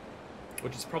expanding.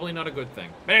 Which is probably not a good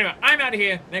thing. But anyway, I'm out of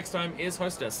here. Next time is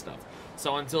hostess stuff.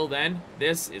 So until then,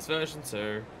 this is version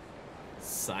 2.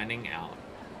 Signing out.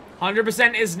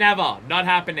 100% is never. Not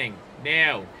happening.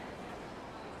 No.